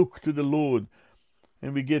 as we look to the Lord,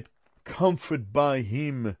 and we get comfort by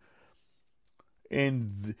him.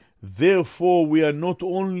 And therefore we are not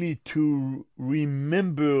only to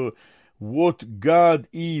remember what God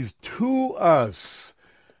is to us,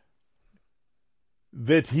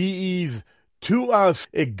 that he is to us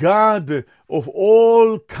a God of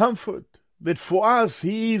all comfort, that for us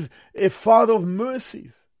he is a Father of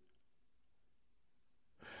mercies.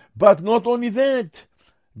 But not only that,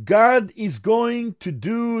 God is going to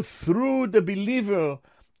do through the believer,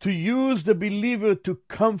 to use the believer to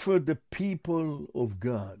comfort the people of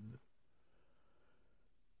God.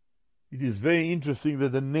 It is very interesting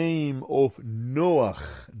that the name of Noah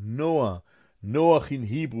in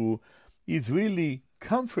Hebrew, is really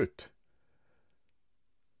comfort.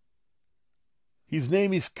 His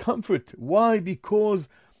name is comfort. Why? Because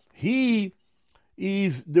he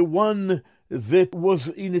is the one that was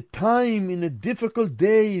in a time, in the difficult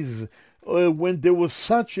days, when there was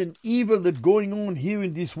such an evil that going on here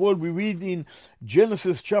in this world. We read in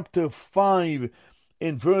Genesis chapter 5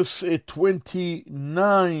 and verse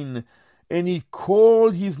 29, and he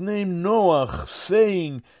called his name Noah,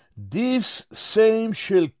 saying, this same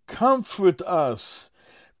shall comfort us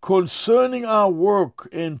concerning our work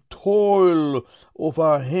and toil of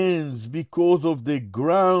our hands, because of the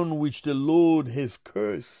ground which the Lord has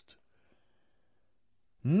cursed.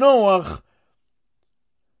 Noah,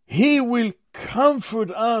 he will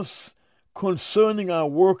comfort us concerning our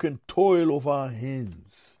work and toil of our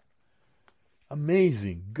hands.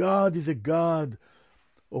 Amazing. God is a God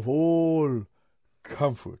of all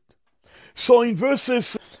comfort. So in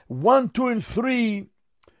verses 1, 2, and 3,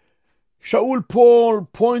 Shaul Paul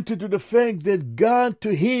pointed to the fact that God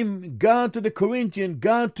to him, God to the Corinthians,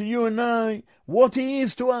 God to you and I, what he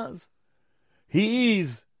is to us. He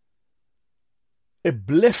is a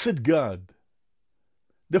blessed God,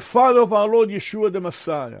 the Father of our Lord Yeshua the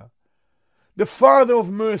Messiah, the Father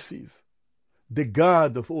of mercies, the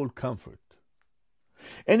God of all comfort.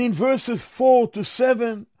 And in verses 4 to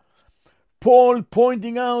 7, Paul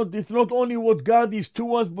pointing out it's not only what God is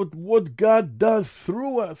to us, but what God does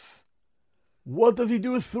through us. What does he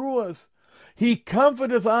do through us? He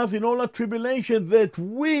comforteth us in all our tribulation, that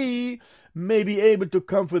we may be able to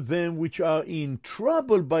comfort them which are in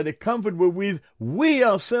trouble by the comfort wherewith we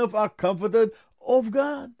ourselves are comforted of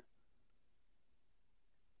God.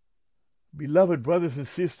 Beloved brothers and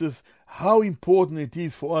sisters, how important it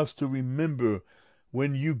is for us to remember,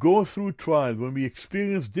 when you go through trials, when we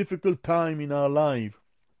experience difficult time in our life,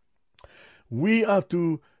 we are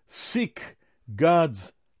to seek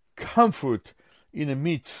God's comfort in the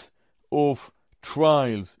midst of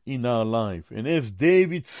trials in our life. And as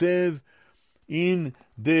David says in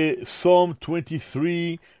the Psalm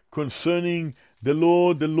 23 concerning the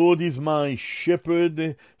Lord is my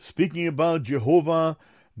shepherd, speaking about Jehovah,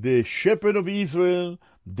 the shepherd of Israel,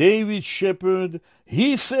 David's shepherd,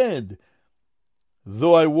 he said,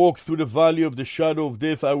 though I walk through the valley of the shadow of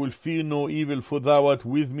death, I will fear no evil, for thou art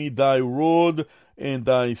with me. Thy rod and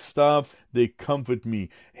thy staff, they comfort me.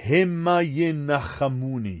 Hema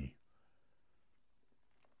yenachamuni.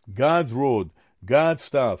 God's rod, God's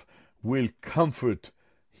staff will comfort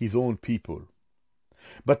his own people.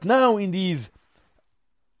 But now in these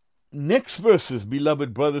next verses,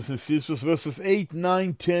 beloved brothers and sisters, verses 8,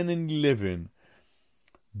 9, 10, and 11,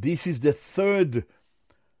 this is the third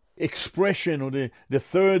expression, or the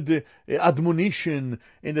third admonition,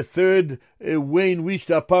 and the third way in which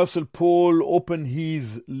the Apostle Paul opened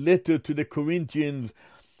his letter to the Corinthians.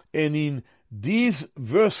 And in these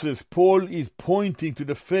verses, Paul is pointing to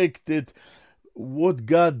the fact that what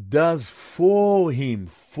God does for him,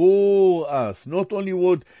 for us, not only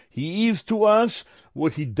what he is to us,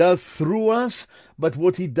 what he does through us, but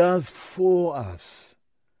what he does for us.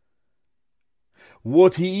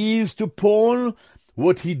 What he is to Paul,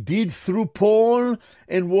 what he did through Paul,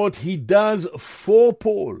 and what he does for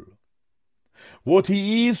Paul. What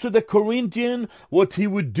he is to the Corinthians, what he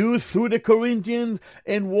would do through the Corinthians,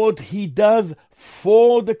 and what he does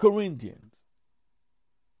for the Corinthians.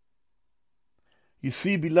 You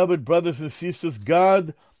see, beloved brothers and sisters,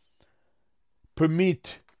 God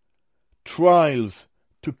permit trials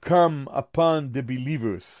to come upon the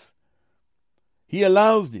believers. He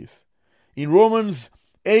allows this. In Romans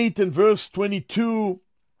 8 and verse 22,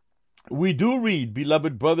 we do read,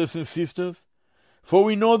 beloved brothers and sisters, for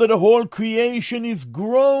we know that the whole creation is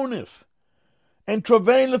groaneth and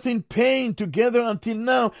travaileth in pain together until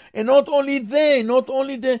now. And not only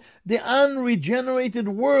the unregenerated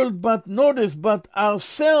world, but notice, but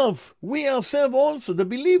ourselves, we ourselves also, the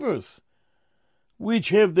believers, which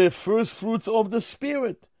have the first fruits of the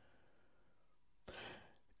Spirit.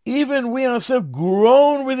 even we ourselves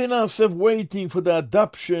groan within ourselves, waiting for the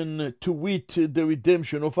adoption, to wit, the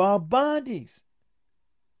redemption of our bodies.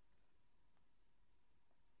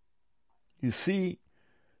 You see,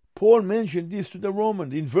 Paul mentioned this to the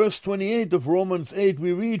Romans. In verse 28 of Romans 8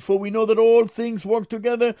 we read, "For we know that all things work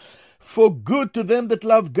together for good to them that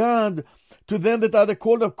love God, to them that are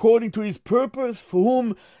called according to his purpose, for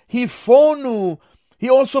whom he foreknew, he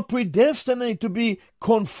also predestined to be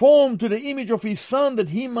conformed to the image of his Son, that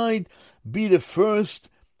he might be the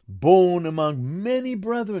firstborn among many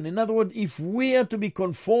brethren." In other words, if we are to be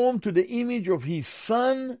conformed to the image of his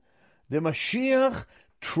Son, the Mashiach,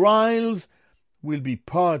 trials will be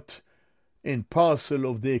part and parcel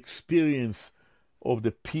of the experience of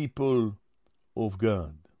the people of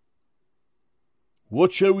God.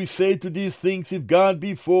 What shall we say to these things? If God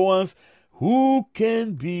be for us, who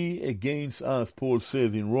can be against us? Paul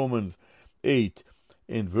says in Romans 8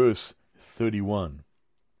 and verse 31.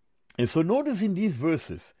 And so notice in these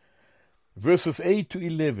verses 8 to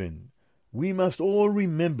 11, we must all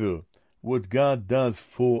remember what God does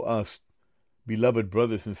for us, beloved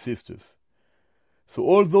brothers and sisters. So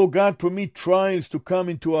although God permits trials to come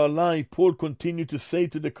into our life, Paul continued to say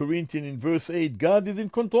to the Corinthians in verse 8, God is in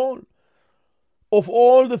control of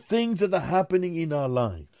all the things that are happening in our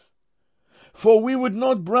lives. For we would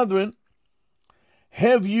not, brethren,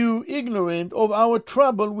 have you ignorant of our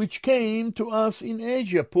trouble which came to us in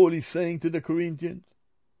Asia, Paul is saying to the Corinthians.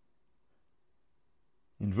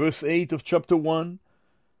 In verse 8 of chapter 1,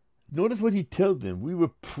 notice what he tells them. We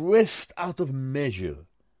were pressed out of measure,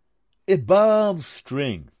 above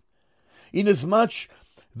strength, inasmuch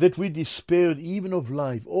that we despaired even of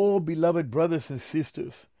life. Oh, beloved brothers and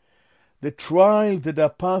sisters, the trials that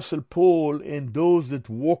Apostle Paul and those that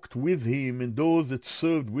walked with him and those that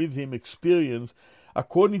served with him experienced,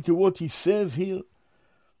 according to what he says here,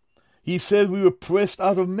 he says we were pressed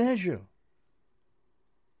out of measure.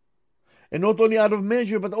 And not only out of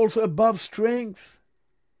measure, but also above strength.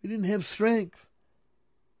 We didn't have strength.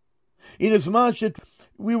 Inasmuch that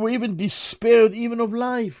we were even despaired even of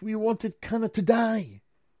life. We wanted kind of to die.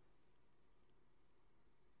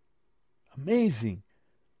 Amazing.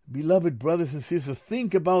 Beloved brothers and sisters,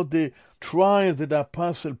 think about the trials that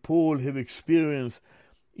Apostle Paul have experienced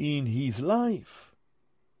in his life.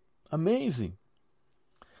 Amazing.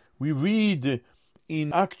 We read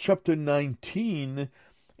in Acts chapter 19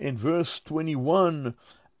 and verse 21,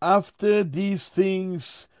 after these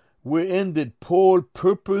things were ended, Paul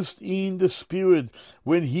purposed in the Spirit,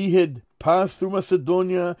 when he had passed through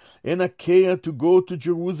Macedonia and Achaia, to go to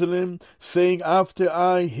Jerusalem, saying, after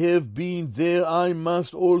I have been there, I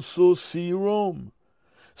must also see Rome.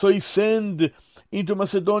 So he sent into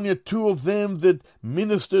Macedonia two of them that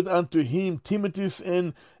ministered unto him, Timothy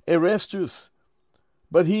and Erastus.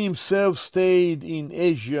 But he himself stayed in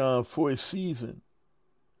Asia for a season.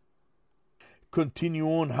 Continue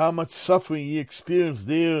on, how much suffering he experienced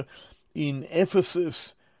there in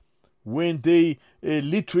Ephesus, when they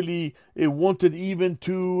literally wanted even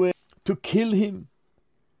to kill him.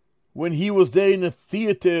 When he was there in a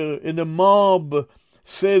theater, and the mob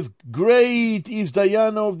says, great is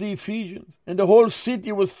Diana of the Ephesians. And the whole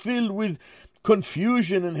city was filled with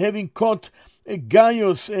confusion, and having caught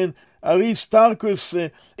Gaius and Aristarchus,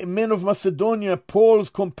 men of Macedonia, Paul's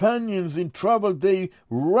companions in travel, they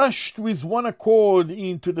rushed with one accord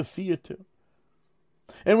into the theater.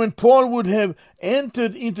 And when Paul would have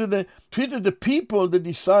entered into the treated the people, the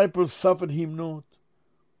disciples suffered him not.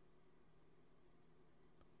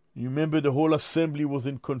 You remember the whole assembly was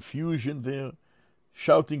in confusion there,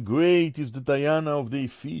 shouting, great is the Diana of the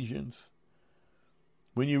Ephesians.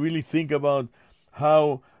 When you really think about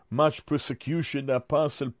how much persecution the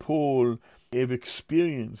Apostle Paul have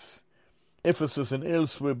experienced, Ephesus and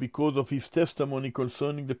elsewhere, because of his testimony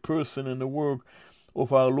concerning the person and the work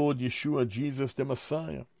of our Lord Yeshua, Jesus the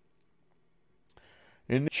Messiah.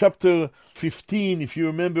 In chapter 15, if you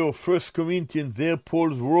remember, of 1 Corinthians, there Paul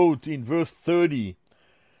wrote in verse 30,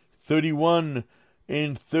 31,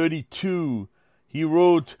 and 32, he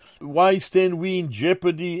wrote, why stand we in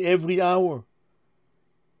jeopardy every hour?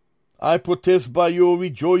 I protest by your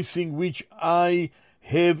rejoicing which I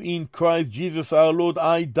have in Christ Jesus our Lord,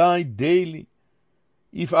 I die daily.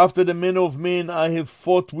 If after the manner of men I have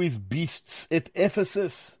fought with beasts at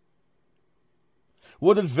Ephesus,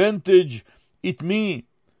 what advantage it me,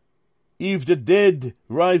 if the dead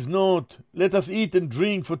rise not? Let us eat and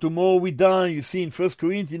drink, for tomorrow we die. You see, in 1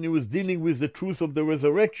 Corinthians, he was dealing with the truth of the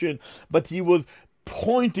resurrection, but he was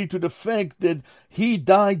pointing to the fact that he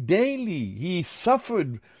died daily. He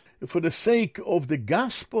suffered for the sake of the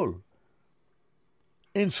gospel.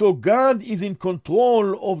 And so God is in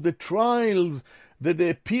control of the trials that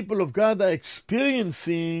the people of God are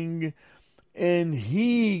experiencing, and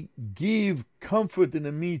He gives comfort in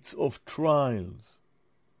the midst of trials.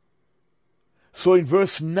 So in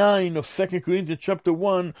verse 9 of 2 Corinthians chapter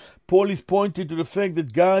 1, Paul is pointing to the fact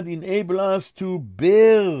that God enables us to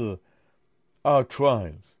bear our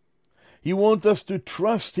trials. He wants us to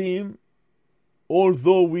trust Him,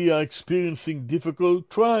 although we are experiencing difficult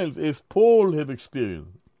trials, as Paul have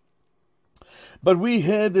experienced. But we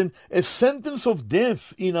had a sentence of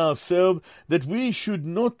death in ourselves, that we should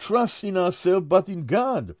not trust in ourselves, but in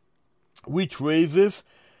God, which raises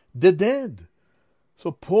the dead.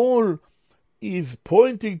 So Paul is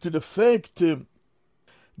pointing to the fact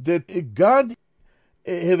that God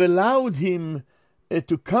have allowed him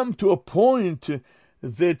to come to a point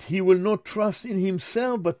that he will not trust in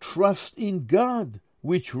himself, but trust in God,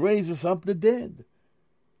 which raises up the dead.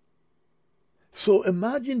 So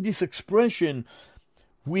imagine this expression,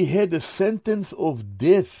 we had a sentence of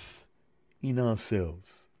death in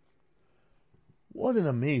ourselves. What an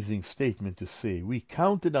amazing statement to say. We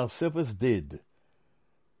counted ourselves as dead.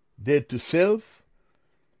 Dead to self,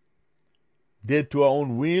 dead to our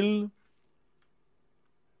own will,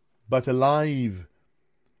 but alive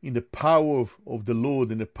in the power of the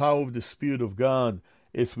Lord, in the power of the Spirit of God,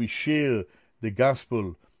 as we share the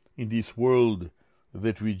gospel in this world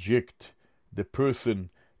that reject the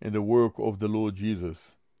person and the work of the Lord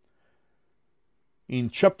Jesus.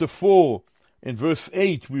 In chapter 4 and verse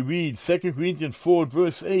 8 we read, 2 Corinthians 4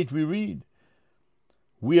 verse 8 we read,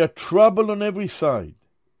 we are troubled on every side,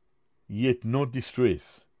 yet not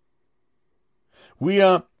distressed. We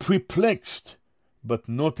are perplexed, but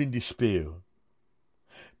not in despair.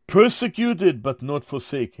 Persecuted, but not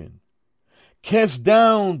forsaken. Cast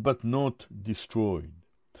down, but not destroyed.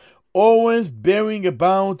 Always bearing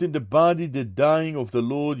about in the body the dying of the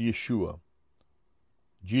Lord Yeshua,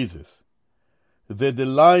 Jesus, that the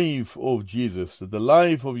life of Jesus, that the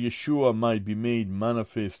life of Yeshua might be made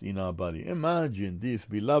manifest in our body. Imagine this,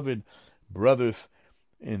 beloved brothers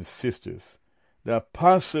and sisters. The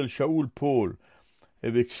Apostle Shaul Paul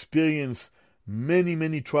have experienced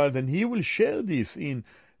many trials, and he will share this in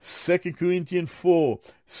 2 Corinthians 4,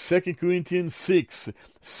 2 Corinthians 6,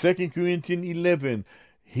 2 Corinthians 11.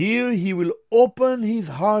 Here he will open his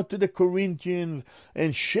heart to the Corinthians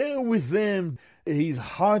and share with them his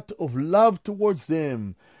heart of love towards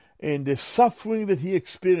them and the suffering that he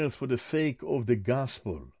experienced for the sake of the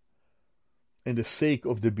gospel and the sake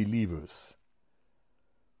of the believers.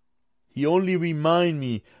 He only reminds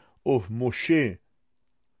me of Moses,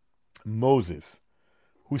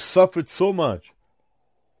 who suffered so much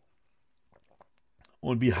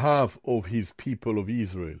on behalf of his people of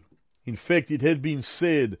Israel. In fact, it had been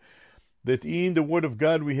said that in the Word of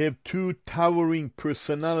God we have two towering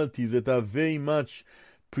personalities that are very much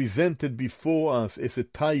presented before us as a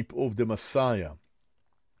type of the Messiah.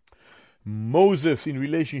 Moses in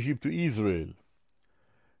relationship to Israel,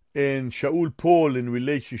 and Shaul Paul in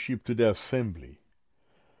relationship to the assembly.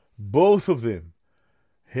 Both of them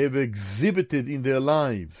have exhibited in their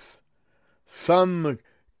lives some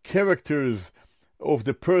characters of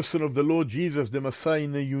the person of the Lord Jesus, the Messiah,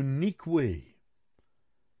 in a unique way.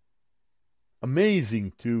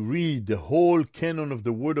 Amazing to read the whole canon of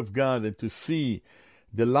the Word of God and to see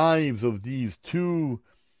the lives of these two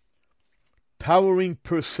towering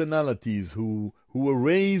personalities who were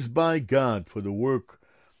raised by God for the work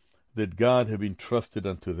that God had entrusted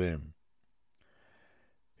unto them.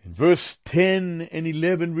 In verse 10 and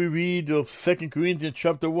 11 we read of 2 Corinthians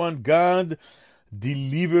chapter 1, God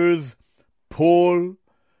delivers Paul,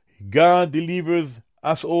 God delivers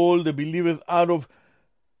us all, the believers, out of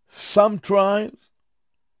some trials,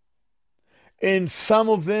 and some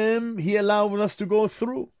of them He allowed us to go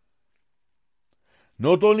through.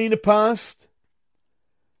 Not only in the past,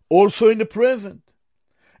 also in the present.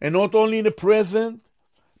 And not only in the present,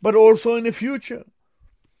 but also in the future.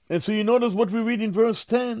 And so you notice what we read in verse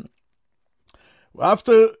 10.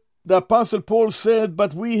 After the Apostle Paul said,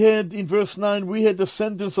 but we had, in verse 9, we had the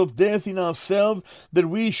sentence of death in ourselves, that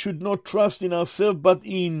we should not trust in ourselves, but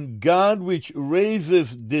in God, which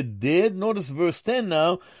raises the dead. Notice verse 10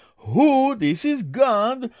 now. Who, this is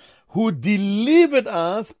God, who delivered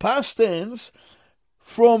us, past tense,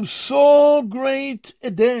 from so great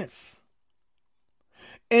a death,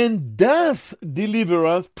 and doth deliver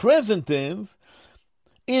us, present tense,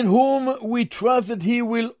 in whom we trust that He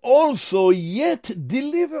will also yet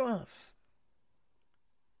deliver us.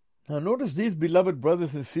 Now notice this, beloved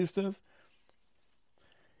brothers and sisters.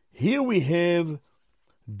 Here we have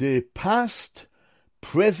the past,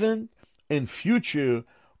 present, and future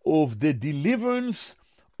of the deliverance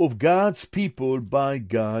of God's people by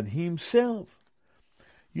God Himself.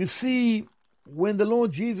 You see, when the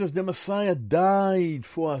Lord Jesus, the Messiah, died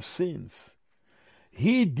for our sins,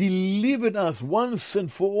 He delivered us once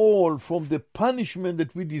and for all from the punishment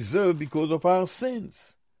that we deserve because of our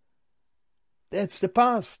sins. That's the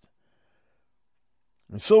past.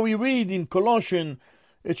 And so we read in Colossians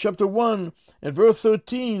chapter 1 and verse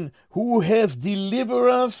 13, who has delivered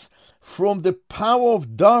us from the power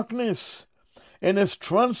of darkness and has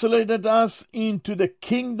translated us into the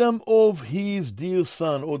kingdom of His dear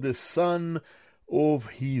Son, or the Son of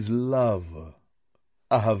His love,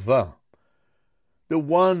 Ahava. The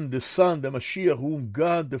one, the Son, the Mashiach, whom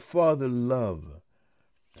God the Father loved.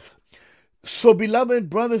 So, beloved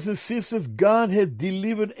brothers and sisters, God has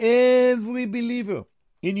delivered every believer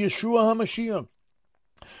in Yeshua HaMashiach.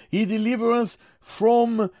 He delivered us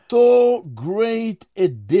from so great a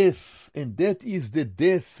death, and that is the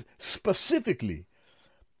death, specifically,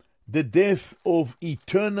 the death of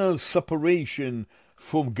eternal separation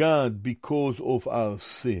from God because of our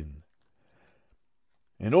sin.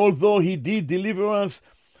 And although He did deliver us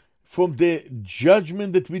from the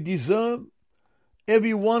judgment that we deserve,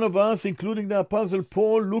 every one of us, including the Apostle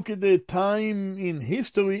Paul, look at the time in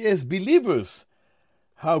history as believers,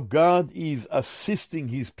 how God is assisting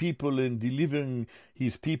His people and delivering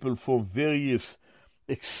His people from various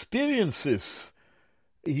experiences.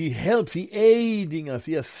 He helps, He aiding us,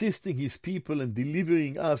 He assisting His people and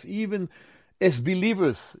delivering us even as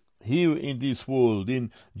believers here in this world.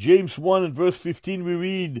 In James 1 and verse 15 we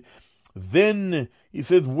read, then he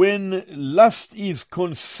says, when lust is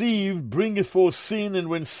conceived, bringeth forth sin, and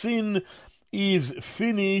when sin is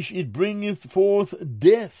finished, it bringeth forth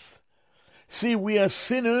death. See, we are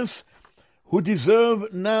sinners who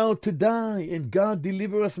deserve now to die, and God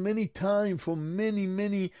delivered us many times from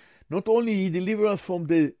many, not only He delivered us from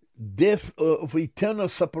the death of eternal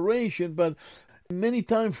separation, but many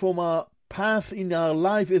times from our path in our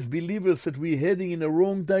life as believers that we're heading in the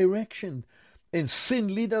wrong direction. And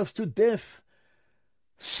sin lead us to death.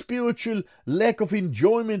 Spiritual lack of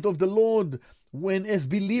enjoyment of the Lord when as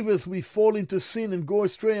believers we fall into sin and go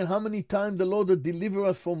astray. And how many times the Lord will deliver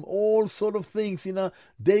us from all sort of things in our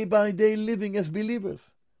day-by-day living as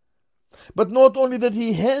believers. But not only that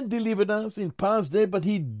He had delivered us in past day, but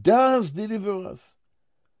He does deliver us.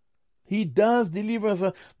 He does deliver us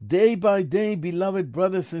day by day, beloved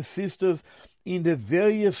brothers and sisters, in the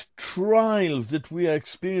various trials that we are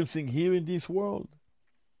experiencing here in this world.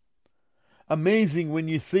 Amazing when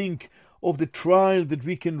you think of the trial that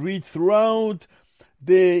we can read throughout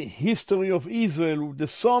the history of Israel. The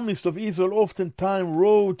psalmist of Israel oftentimes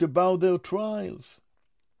wrote about their trials.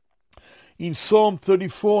 In Psalm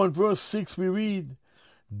 34 and verse 6 we read,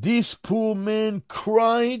 this poor man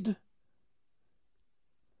cried,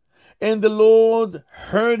 and the Lord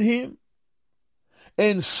heard him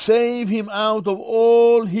and saved him out of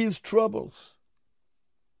all his troubles.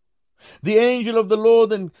 The angel of the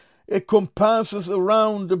Lord compasses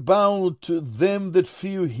around about them that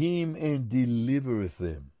fear Him and delivereth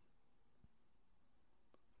them.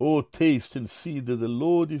 Oh, taste and see that the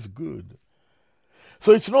Lord is good.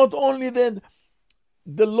 So it's not only that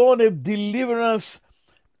the Lord have delivered us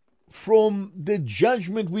from the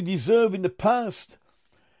judgment we deserve in the past,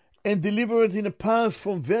 and delivered in the past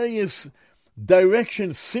from various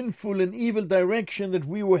directions, sinful and evil direction that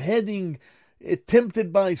we were heading,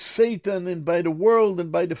 tempted by Satan and by the world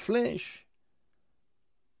and by the flesh.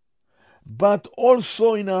 But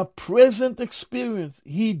also in our present experience,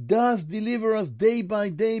 He does deliver us day by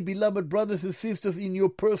day, beloved brothers and sisters, in your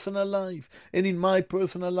personal life and in my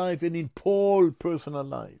personal life and in Paul's personal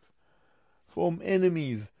life, from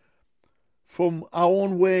enemies, from our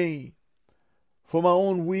own way, from our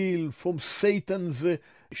own will, from Satan's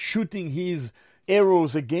shooting his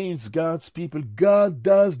arrows against God's people. God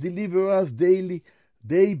does deliver us daily,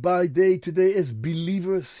 day by day. Today, as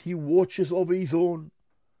believers, He watches over His own,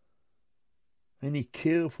 and He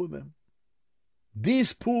cares for them.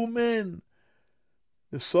 This poor man,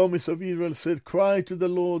 the psalmist of Israel said, cried to the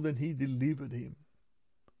Lord, and He delivered him.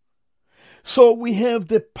 So we have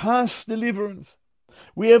the past deliverance.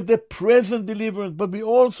 We have the present deliverance, but we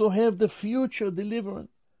also have the future deliverance,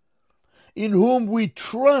 in whom we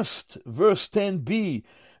trust, verse 10b,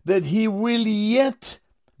 that He will yet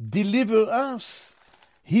deliver us.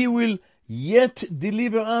 He will yet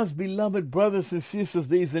deliver us, beloved brothers and sisters.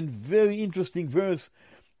 There is a very interesting verse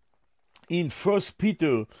in 1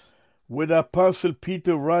 Peter, where the Apostle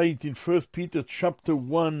Peter writes in 1 Peter chapter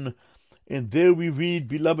 1, and there we read,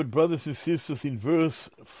 beloved brothers and sisters, in verse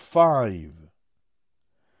 5,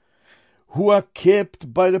 who are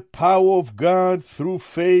kept by the power of God through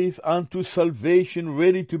faith unto salvation,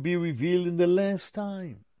 ready to be revealed in the last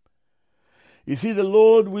time. You see, the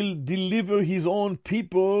Lord will deliver his own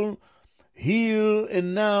people here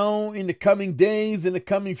and now, in the coming days, in the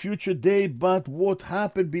coming future day. But what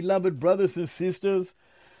happened, beloved brothers and sisters?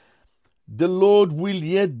 The Lord will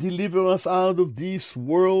yet deliver us out of this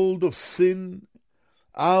world of sin,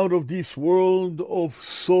 out of this world of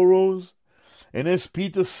sorrows. And as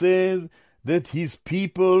Peter says, that his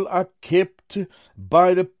people are kept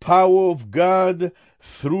by the power of God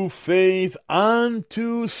through faith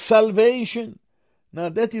unto salvation. Now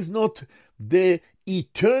that is not the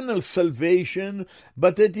eternal salvation,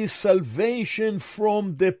 but that is salvation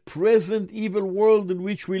from the present evil world in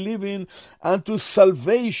which we live in, unto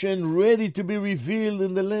salvation ready to be revealed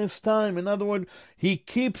in the last time. In other words, he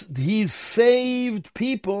keeps his saved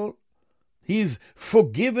people, his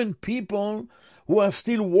forgiven people, who are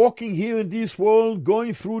still walking here in this world,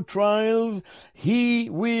 going through trials. He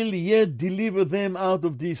will yet deliver them out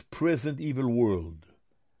of this present evil world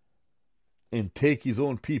and take his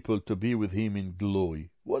own people to be with him in glory.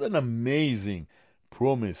 What an amazing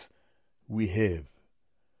promise we have.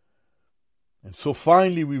 And so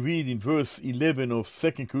finally we read in verse 11 of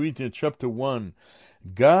 2 Corinthians chapter 1,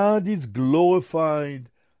 God is glorified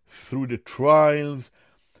through the trials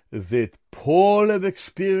that Paul have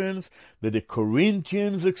experienced, that the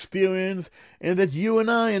Corinthians experienced, and that you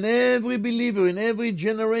and I and every believer in every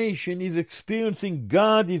generation is experiencing.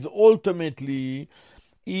 God is ultimately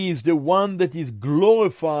is the one that is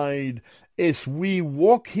glorified as we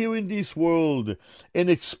walk here in this world and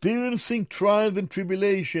experiencing trials and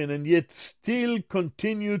tribulation, and yet still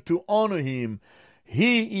continue to honor him.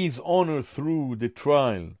 He is honored through the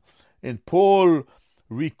trial. And Paul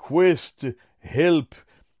requests help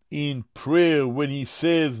in prayer when he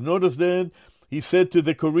says, notice that, he said to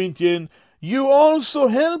the Corinthian, you also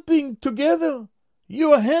helping together.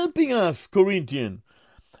 You are helping us, Corinthian,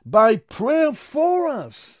 by prayer for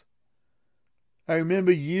us. I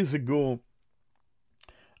remember years ago,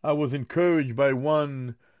 I was encouraged by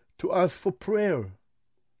one to ask for prayer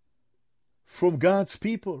from God's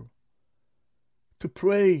people, to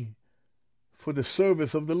pray for the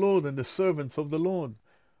service of the Lord and the servants of the Lord.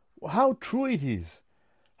 How true it is.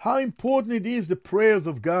 How important it is, the prayers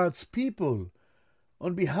of God's people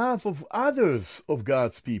on behalf of others of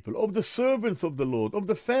God's people, of the servants of the Lord, of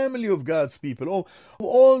the family of God's people, of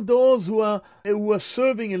all those who are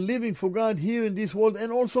serving and living for God here in this world,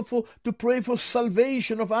 and also to pray for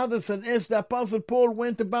salvation of others. And as the Apostle Paul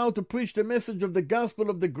went about to preach the message of the gospel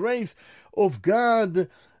of the grace of God,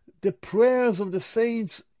 the prayers of the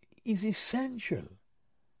saints is essential.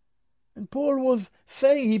 And Paul was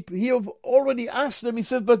saying, he have already asked them, he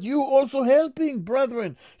said, but you also helping,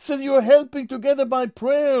 brethren. He says, you are helping together by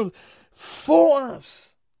prayer for us,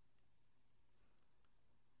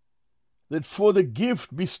 that for the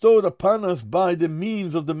gift bestowed upon us by the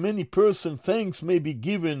means of the many persons, thanks may be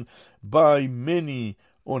given by many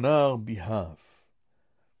on our behalf.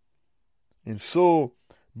 And so,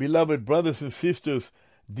 beloved brothers and sisters,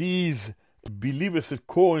 these believers at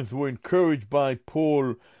Corinth were encouraged by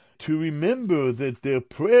Paul to remember that their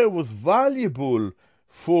prayer was valuable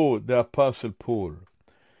for the Apostle Paul.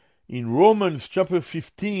 In Romans chapter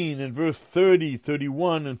 15 and verse 30,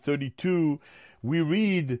 31, and 32, we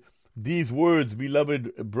read these words,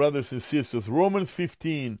 beloved brothers and sisters. Romans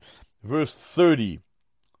 15, verse 30,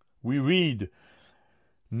 we read,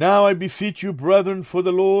 now I beseech you, brethren, for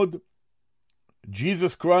the Lord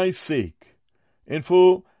Jesus Christ's sake, and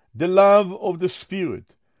for the love of the Spirit,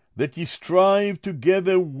 that ye strive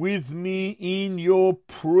together with me in your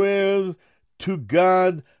prayers to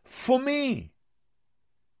God for me,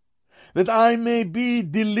 that I may be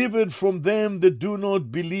delivered from them that do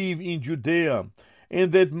not believe in Judea,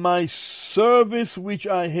 and that my service which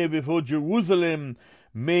I have before Jerusalem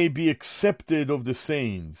may be accepted of the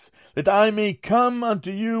saints, that I may come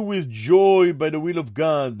unto you with joy by the will of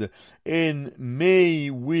God, and may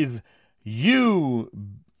with you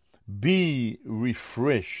be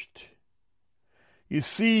refreshed. You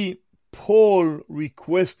see, Paul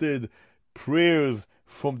requested prayers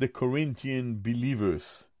from the Corinthian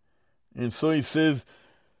believers. And so he says,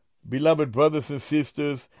 beloved brothers and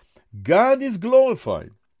sisters, God is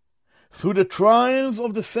glorified through the trials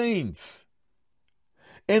of the saints.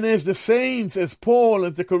 And as the saints, as Paul,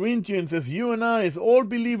 as the Corinthians, as you and I, as all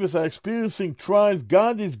believers are experiencing trials,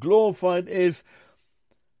 God is glorified as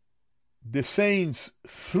the saints,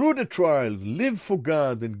 through the trials, live for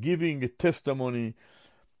God and giving a testimony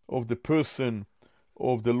of the person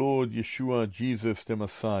of the Lord Yeshua, Jesus the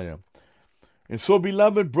Messiah. And so,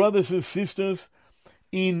 beloved brothers and sisters,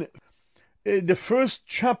 in the first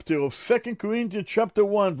chapter of 2 Corinthians chapter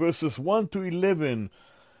 1, verses 1 to 11,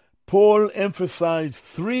 Paul emphasized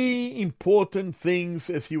three important things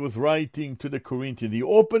as he was writing to the Corinthians. He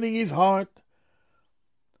opening his heart,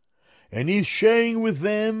 and he's sharing with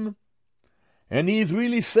them, and he's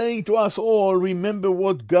really saying to us all, remember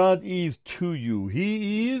what God is to you.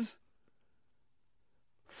 He is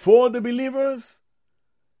for the believers.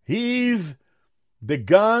 He is the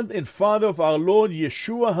God and Father of our Lord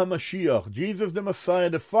Yeshua HaMashiach, Jesus the Messiah,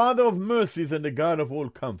 the Father of mercies and the God of all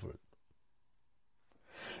comfort.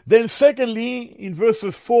 Then secondly, in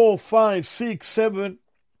verses 4, 5, 6, 7,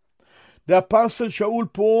 the Apostle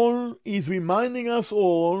Shaul Paul is reminding us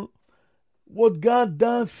all what God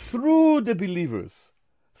does through the believers,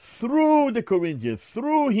 through the Corinthians,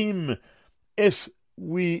 through him as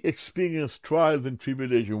we experience trials and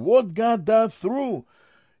tribulation. What God does through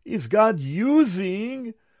is God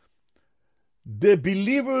using the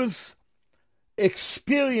believers'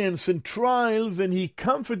 experience and trials, and he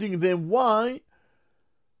comforting them. Why?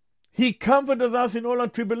 He comforted us in all our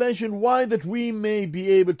tribulation. Why? That we may be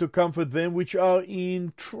able to comfort them which are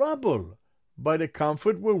in trouble, by the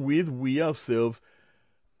comfort wherewith we ourselves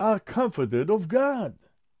are comforted of God.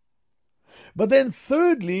 But then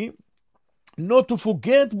thirdly, not to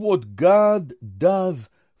forget what God does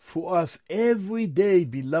for us every day,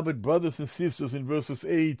 beloved brothers and sisters, in verses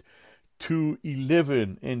 8 to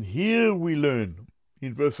 11. And here we learn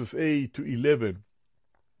in verses 8 to 11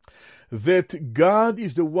 that God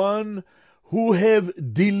is the one who have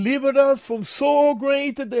delivered us from so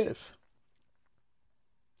great a death.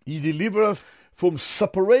 He delivered us from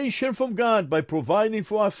separation from God by providing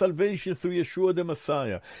for our salvation through Yeshua the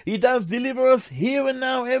Messiah. He does deliver us here and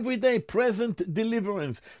now, every day, present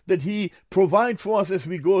deliverance that he provides for us as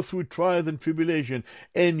we go through trials and tribulation.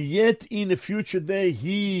 And yet in a future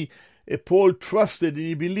day, Paul trusted and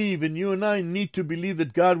he believed, and you and I need to believe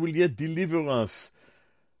that God will yet deliver us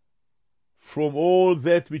from all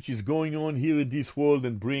that which is going on here in this world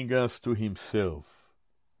and bring us to himself.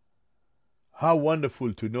 How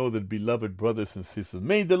wonderful to know that, beloved brothers and sisters.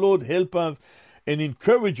 May the Lord help us and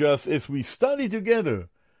encourage us as we study together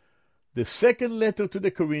the second letter to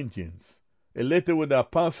the Corinthians, a letter with the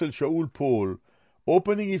Apostle Shaul Paul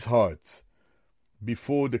opening his heart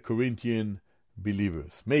before the Corinthian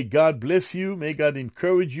believers. May God bless you. May God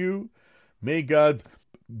encourage you. May God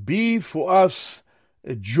be for us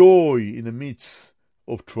a joy in the midst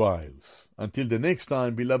of trials. Until the next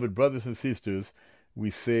time, beloved brothers and sisters, we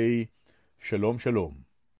say Shalom, Shalom.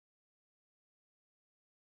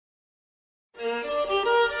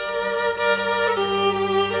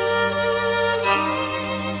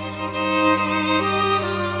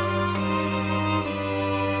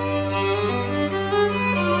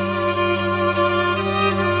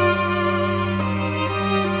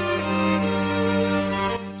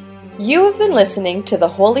 You have been listening to the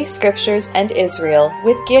Holy Scriptures and Israel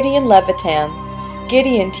with Gideon Levitam.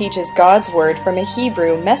 Gideon teaches God's Word from a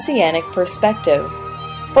Hebrew Messianic perspective.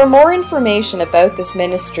 For more information about this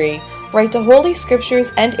ministry, write to Holy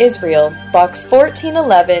Scriptures and Israel, Box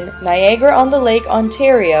 1411, Niagara-on-the-Lake,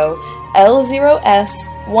 Ontario, L0S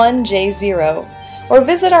 1J0, or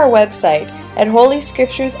visit our website at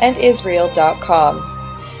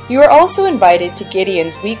holyscripturesandisrael.com. You are also invited to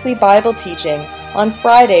Gideon's weekly Bible teaching on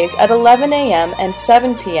Fridays at 11 a.m. and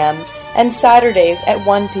 7 p.m. and Saturdays at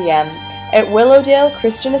 1 p.m. at Willowdale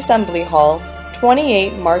Christian Assembly Hall,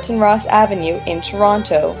 28 Martin Ross Avenue in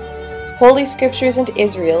Toronto. Holy Scriptures and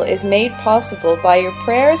Israel is made possible by your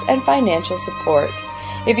prayers and financial support.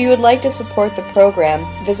 If you would like to support the program,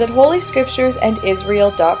 visit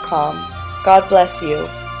holyscripturesandisrael.com. God bless you.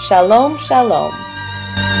 Shalom, shalom.